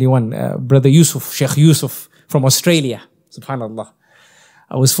 2021. Brother Yusuf, Sheikh Yusuf from Australia. Subhanallah.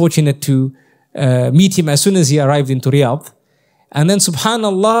 I was fortunate to meet him as soon as he arrived into Riyadh. And then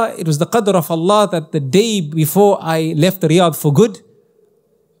subhanallah, it was the qadr of Allah that the day before I left Riyadh for good,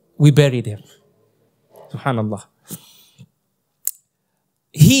 we buried him. Subhanallah.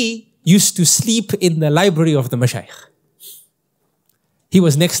 He used to sleep in the library of the mashayikh. He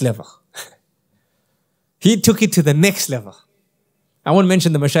was next level. He took it to the next level. I won't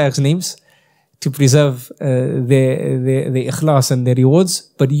mention the mashayikh's names to preserve their ikhlas and their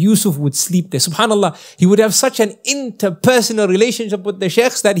rewards, but Yusuf would sleep there. Subhanallah, he would have such an interpersonal relationship with the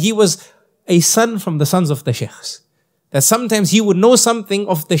sheikhs that he was a son from the sons of the sheikhs. That sometimes he would know something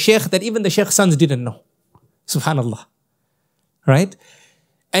of the sheikh that even the sheikh's sons didn't know. Subhanallah. Right?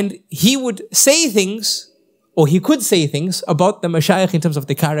 And he would say things, or he could say things about the mashayikh in terms of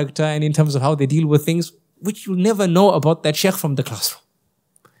the character and in terms of how they deal with things, which you'll never know about that sheikh from the classroom.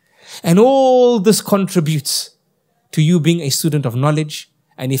 And all this contributes to you being a student of knowledge,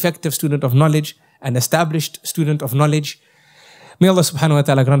 an effective student of knowledge, an established student of knowledge. May Allah subhanahu wa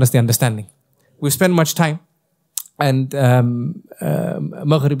ta'ala grant us the understanding. We've spent much time and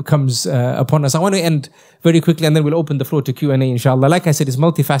Maghrib comes upon us. I want to end very quickly and then we'll open the floor to Q&A inshallah. Like I said, it's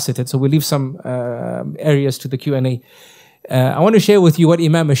multifaceted, so we'll leave some areas to the Q&A. I want to share with you what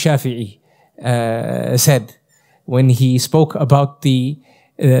Imam al-Shafi'i said when he spoke about the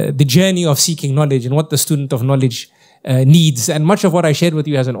journey of seeking knowledge and what the student of knowledge needs. And much of what I shared with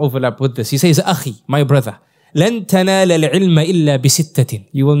you has an overlap with this. He says, Akhi, my brother, لَن تَنَالَ الْعِلْمَ إِلَّا بِسِتَّةٍ.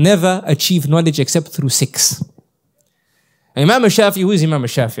 You will never achieve knowledge except through 6. Imam al-Shafi'i, who is Imam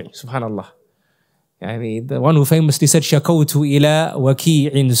al-Shafi'i? Subhanallah. Yani the one who famously said, شَكَوْتُ إِلَى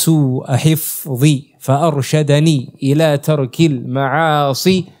وَكِيعٍ سُوءَ حِفْظِي فَأَرْشَدَنِي إِلَى تَرْكِ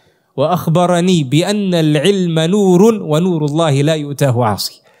الْمَعَاصِي وَأَخْبَرَنِي بِأَنَّ الْعِلْمَ نُورٌ وَنُورُ اللَّهِ لَا يُؤْتَاهُ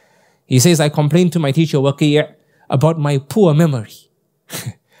عَاصِي. He says, I complained to my teacher Waqi' about my poor memory.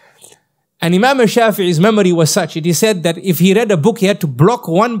 And Imam al-Shafi'i's memory was such, it is said that if he read a book, he had to block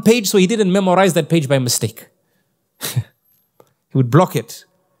one page so he didn't memorize that page by mistake. He would block it.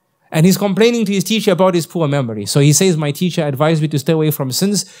 And he's complaining to his teacher about his poor memory. So he says, my teacher advised me to stay away from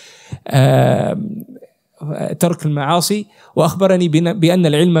sins. ترك المعاصي وأخبرني بأن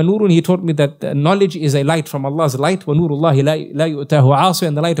العلم نور. He taught me that knowledge is a light from Allah's light. ونور الله لا يؤتاه عاصي.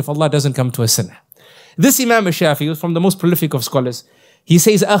 And the light of Allah doesn't come to a sinner. This Imam al-Shafi'i was from the most prolific of scholars. He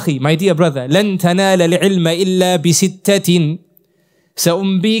says, أخي, my dear brother, لن تنال العلم إلا بستة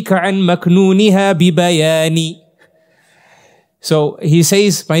سأنبيك عن مكنونها ببياني. So he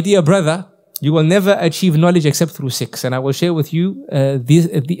says, my dear brother, you will never achieve knowledge except through 6. And I will share with you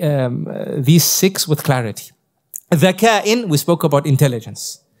these 6 with clarity. ذكاء, we spoke about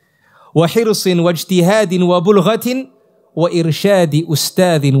intelligence. وحرص واجتهاد وبلغة وإرشاد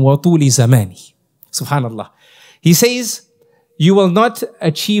أستاذ وطول زمان. Subhanallah. He says, you will not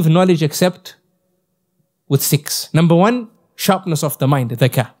achieve knowledge except with 6. Number 1, sharpness of the mind,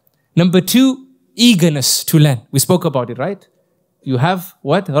 dhaka. Number 2, eagerness to learn. We spoke about it, right? You have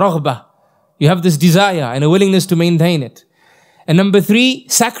what? Raghbah. You have this desire and a willingness to maintain it. And number 3,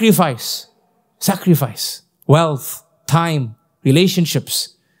 sacrifice. Sacrifice. Wealth, time, relationships.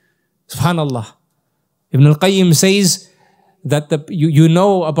 Subhanallah. Ibn al-Qayyim says that you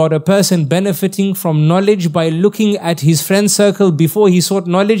know about a person benefiting from knowledge by looking at his friend circle before he sought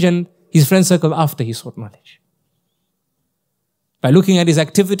knowledge and his friend circle after he sought knowledge. By looking at his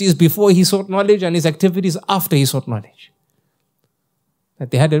activities before he sought knowledge and his activities after he sought knowledge. That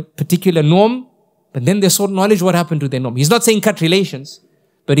they had a particular norm, but then they sought knowledge, what happened to their norm? He's not saying cut relations,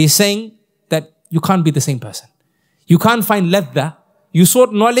 but he's saying that you can't be the same person. You can't find ladha. You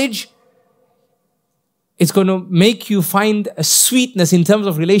sought knowledge, it's going to make you find a sweetness in terms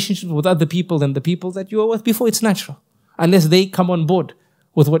of relationships with other people than the people that you were with before. It's natural. Unless they come on board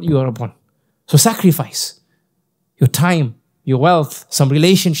with what you are upon. So sacrifice your time, your wealth, some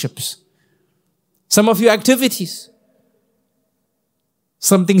relationships, some of your activities.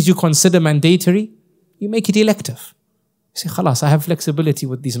 Some things you consider mandatory, you make it elective. You say, khalas, I have flexibility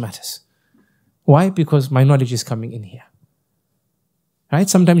with these matters. Why? Because my knowledge is coming in here. Right?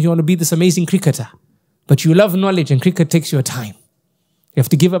 Sometimes you want to be this amazing cricketer, but you love knowledge and cricket takes your time. You have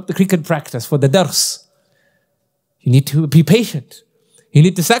to give up the cricket practice for the dars. You need to be patient. You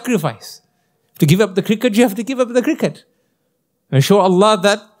need to sacrifice. To give up the cricket, you have to give up the cricket. And show Allah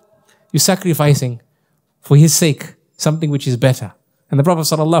that you're sacrificing for His sake something which is better. And the Prophet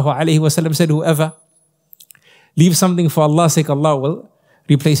ﷺ said, whoever leaves something for Allah's sake, Allah will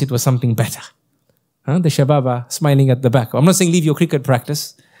replace it with something better. The shababa smiling at the back. I'm not saying leave your cricket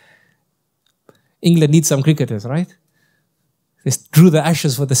practice. England needs some cricketers, right? They drew the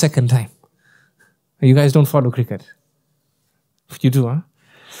Ashes for the second time. You guys don't follow cricket. You do, huh?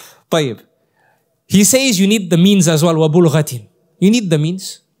 طيب. He says you need the means as well. وَبُلْغَةٍ. You need the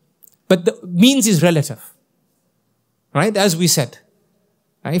means. But the means is relative. Right? As we said.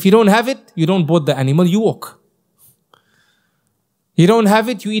 If you don't have it, you don't board the animal, you walk. You don't have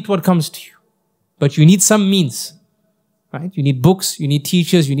it, you eat what comes to you. But you need some means. Right? You need books, you need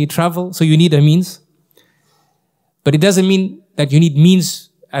teachers, you need travel, so you need a means. But it doesn't mean that you need means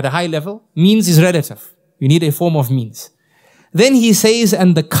at a high level. Means is relative. You need a form of means. Then he says,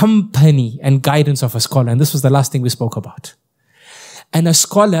 and the company and guidance of a scholar. And this was the last thing we spoke about. And a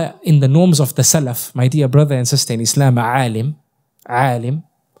scholar in the norms of the Salaf, my dear brother and sister in Islam, alim.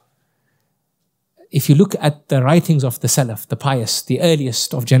 If you look at the writings of the Salaf, the pious, the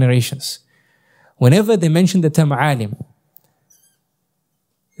earliest of generations, whenever they mention the term alim,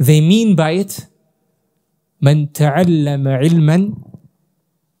 they mean by it, من تعلم علما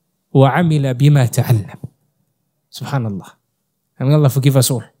وعمل بما تعلم. Subhanallah. And may Allah forgive us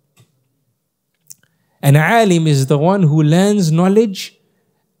all. An alim is the one who learns knowledge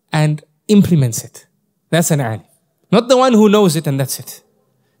and implements it. That's an alim. Not the one who knows it and that's it.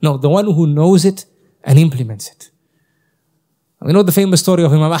 No, the one who knows it and implements it. We know the famous story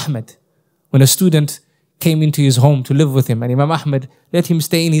of Imam Ahmad, when a student came into his home to live with him, and Imam Ahmad let him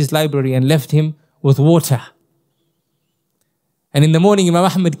stay in his library and left him with water. And in the morning, Imam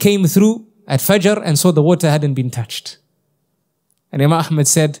Ahmad came through at Fajr and saw the water hadn't been touched. And Imam Ahmad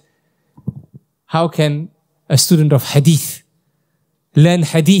said, how can a student of hadith learn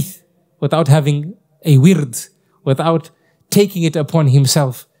hadith without having a wird, without taking it upon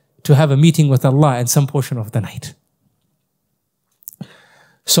himself to have a meeting with Allah in some portion of the night?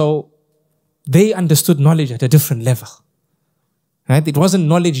 So they understood knowledge at a different level. Right? It wasn't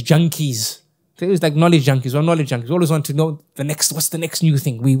knowledge junkies. It was like knowledge junkies or knowledge junkies. We always want to know the next, what's the next new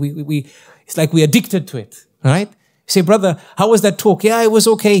thing? It's like we're addicted to it. Right? You say, brother, how was that talk? Yeah, it was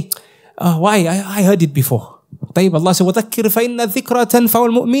okay. Why? I heard it before. طيب, Allah said, وَذَكِّرْ فَإِنَّ الذِّكْرَى تَنْفَعُ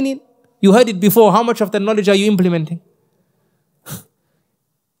الْمُؤْمِنِينَ. You heard it before. How much of that knowledge are you implementing?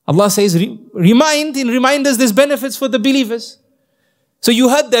 Allah says, remind, in reminders there's benefits for the believers. So you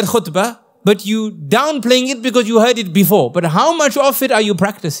heard that khutbah, but you downplaying it because you heard it before. But how much of it are you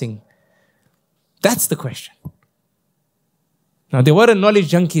practicing? That's the question. Now, they weren't knowledge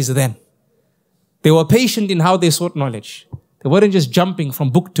junkies then. They were patient in how they sought knowledge. They weren't just jumping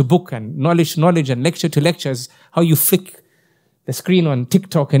from book to book and knowledge to knowledge and lecture to lecture, as how you flick the screen on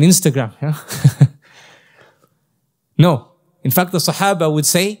TikTok and Instagram. Yeah? No. In fact, the Sahaba would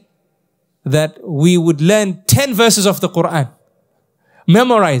say that we would learn 10 verses of the Quran,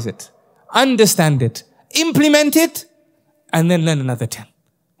 memorize it, understand it, implement it, and then learn another 10.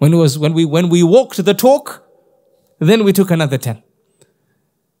 When we walked the talk, then we took another 10.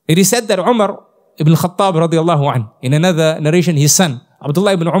 It is said that Umar ibn Khattab radiallahu anh, in another narration, his son,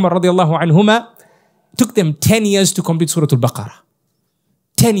 Abdullah ibn Umar radiallahu anhuma, took them 10 years to complete Surah Al-Baqarah.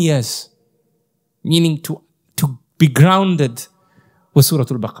 10 years. Meaning to be grounded with Surah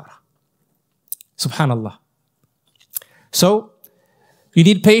Al-Baqarah. Subhanallah. So, you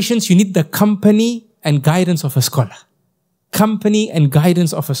need patience, you need the company and guidance of a scholar. company and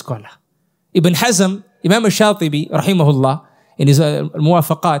guidance of a scholar. Ibn Hazm, Imam al-Shatibi, rahimahullah, in his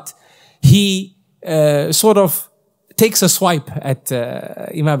Muwafaqat, he sort of takes a swipe at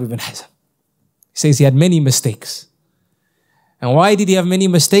Imam Ibn Hazm. He says he had many mistakes. And why did he have many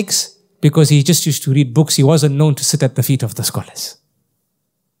mistakes? Because he just used to read books. He wasn't known to sit at the feet of the scholars.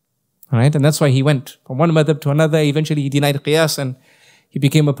 Right? And that's why he went from one madhab to another. Eventually he denied qiyas and he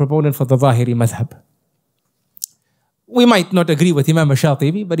became a proponent for the Zahiri madhab. We might not agree with Imam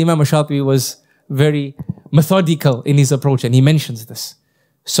al-Shatibi, but Imam al-Shatibi was very methodical in his approach, and he mentions this.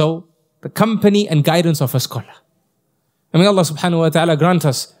 So, the company and guidance of a scholar. I mean, Allah subhanahu wa ta'ala grant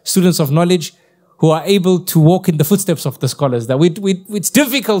us students of knowledge who are able to walk in the footsteps of the scholars. That it's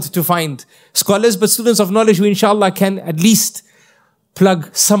difficult to find scholars, but students of knowledge who inshallah can at least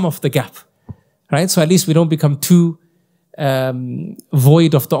plug some of the gap. Right? So at least we don't become too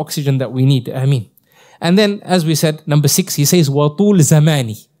void of the oxygen that we need. Ameen. And then, as we said, number 6, he says, وَطُولْ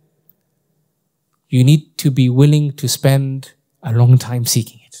زَمَانِ. You need to be willing to spend a long time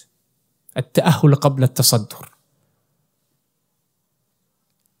seeking it. التأهل قبل التصدر.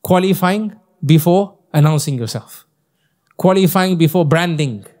 Qualifying before announcing yourself. Qualifying before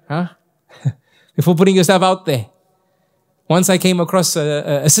branding. Before putting yourself out there. Once I came across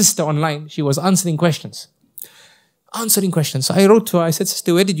a sister online. She was answering questions. So I wrote to her. I said,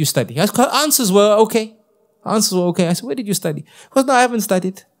 sister, where did you study? Answers were okay. I said, where did you study? She goes, no, I haven't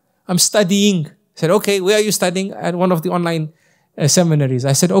studied. I'm studying. I said, okay, where are you studying? At one of the online seminaries.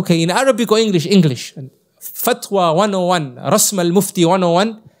 I said, okay, in Arabic or English? English. Fatwa 101, Rasm al-Mufti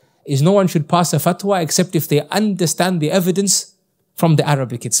 101 is no one should pass a fatwa except if they understand the evidence from the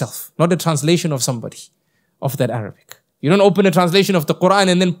Arabic itself, not a translation of somebody of that Arabic. You don't open a translation of the Quran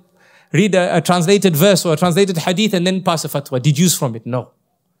and then read a translated verse or a translated hadith and then pass a fatwa, deduce from it. No.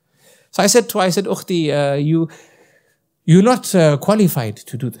 So I said to her, Ukhti, you're not qualified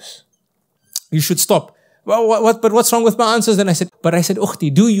to do this. You should stop. Well, but what's wrong with my answers? Then I said,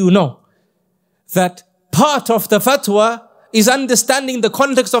 Ukhti, do you know that part of the fatwa is understanding the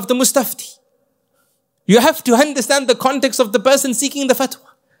context of the mustafti? You have to understand the context of the person seeking the fatwa.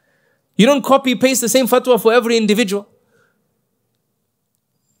 You don't copy paste the same fatwa for every individual.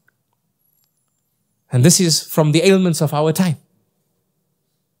 And this is from the ailments of our time.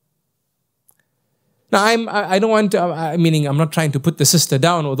 Now, I don't want to, meaning I'm not trying to put the sister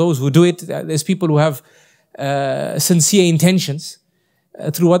down or those who do it. There's people who have sincere intentions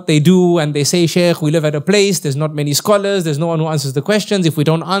through what they do, and they say, Shaykh, we live at a place, there's not many scholars, there's no one who answers the questions. If we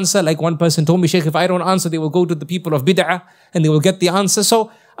don't answer, like one person told me, Shaykh, if I don't answer, they will go to the people of bid'ah and they will get the answer.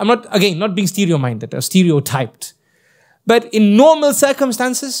 So I'm not, again, not being stereo-minded or stereotyped. But in normal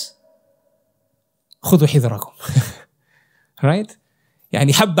circumstances, خذوا حذركم. Right?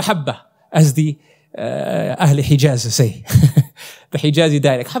 يعني حبة حبة, as the أهل Hijaz say. The Hijazi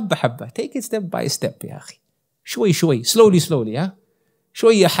dialect. حبة حبة. Take it step by step, يا أخي. شوي شوي. Slowly, slowly.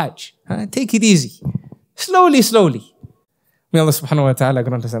 شوي يا حاج. Take it easy. Slowly, slowly. May Allah subhanahu wa ta'ala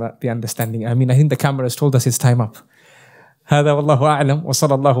grant us the understanding. I mean, I think the camera has told us it's time up. هذا والله أعلم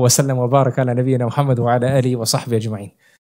وصلى الله وسلم وبارك على نبينا محمد وعلى آله وصحبه أجمعين.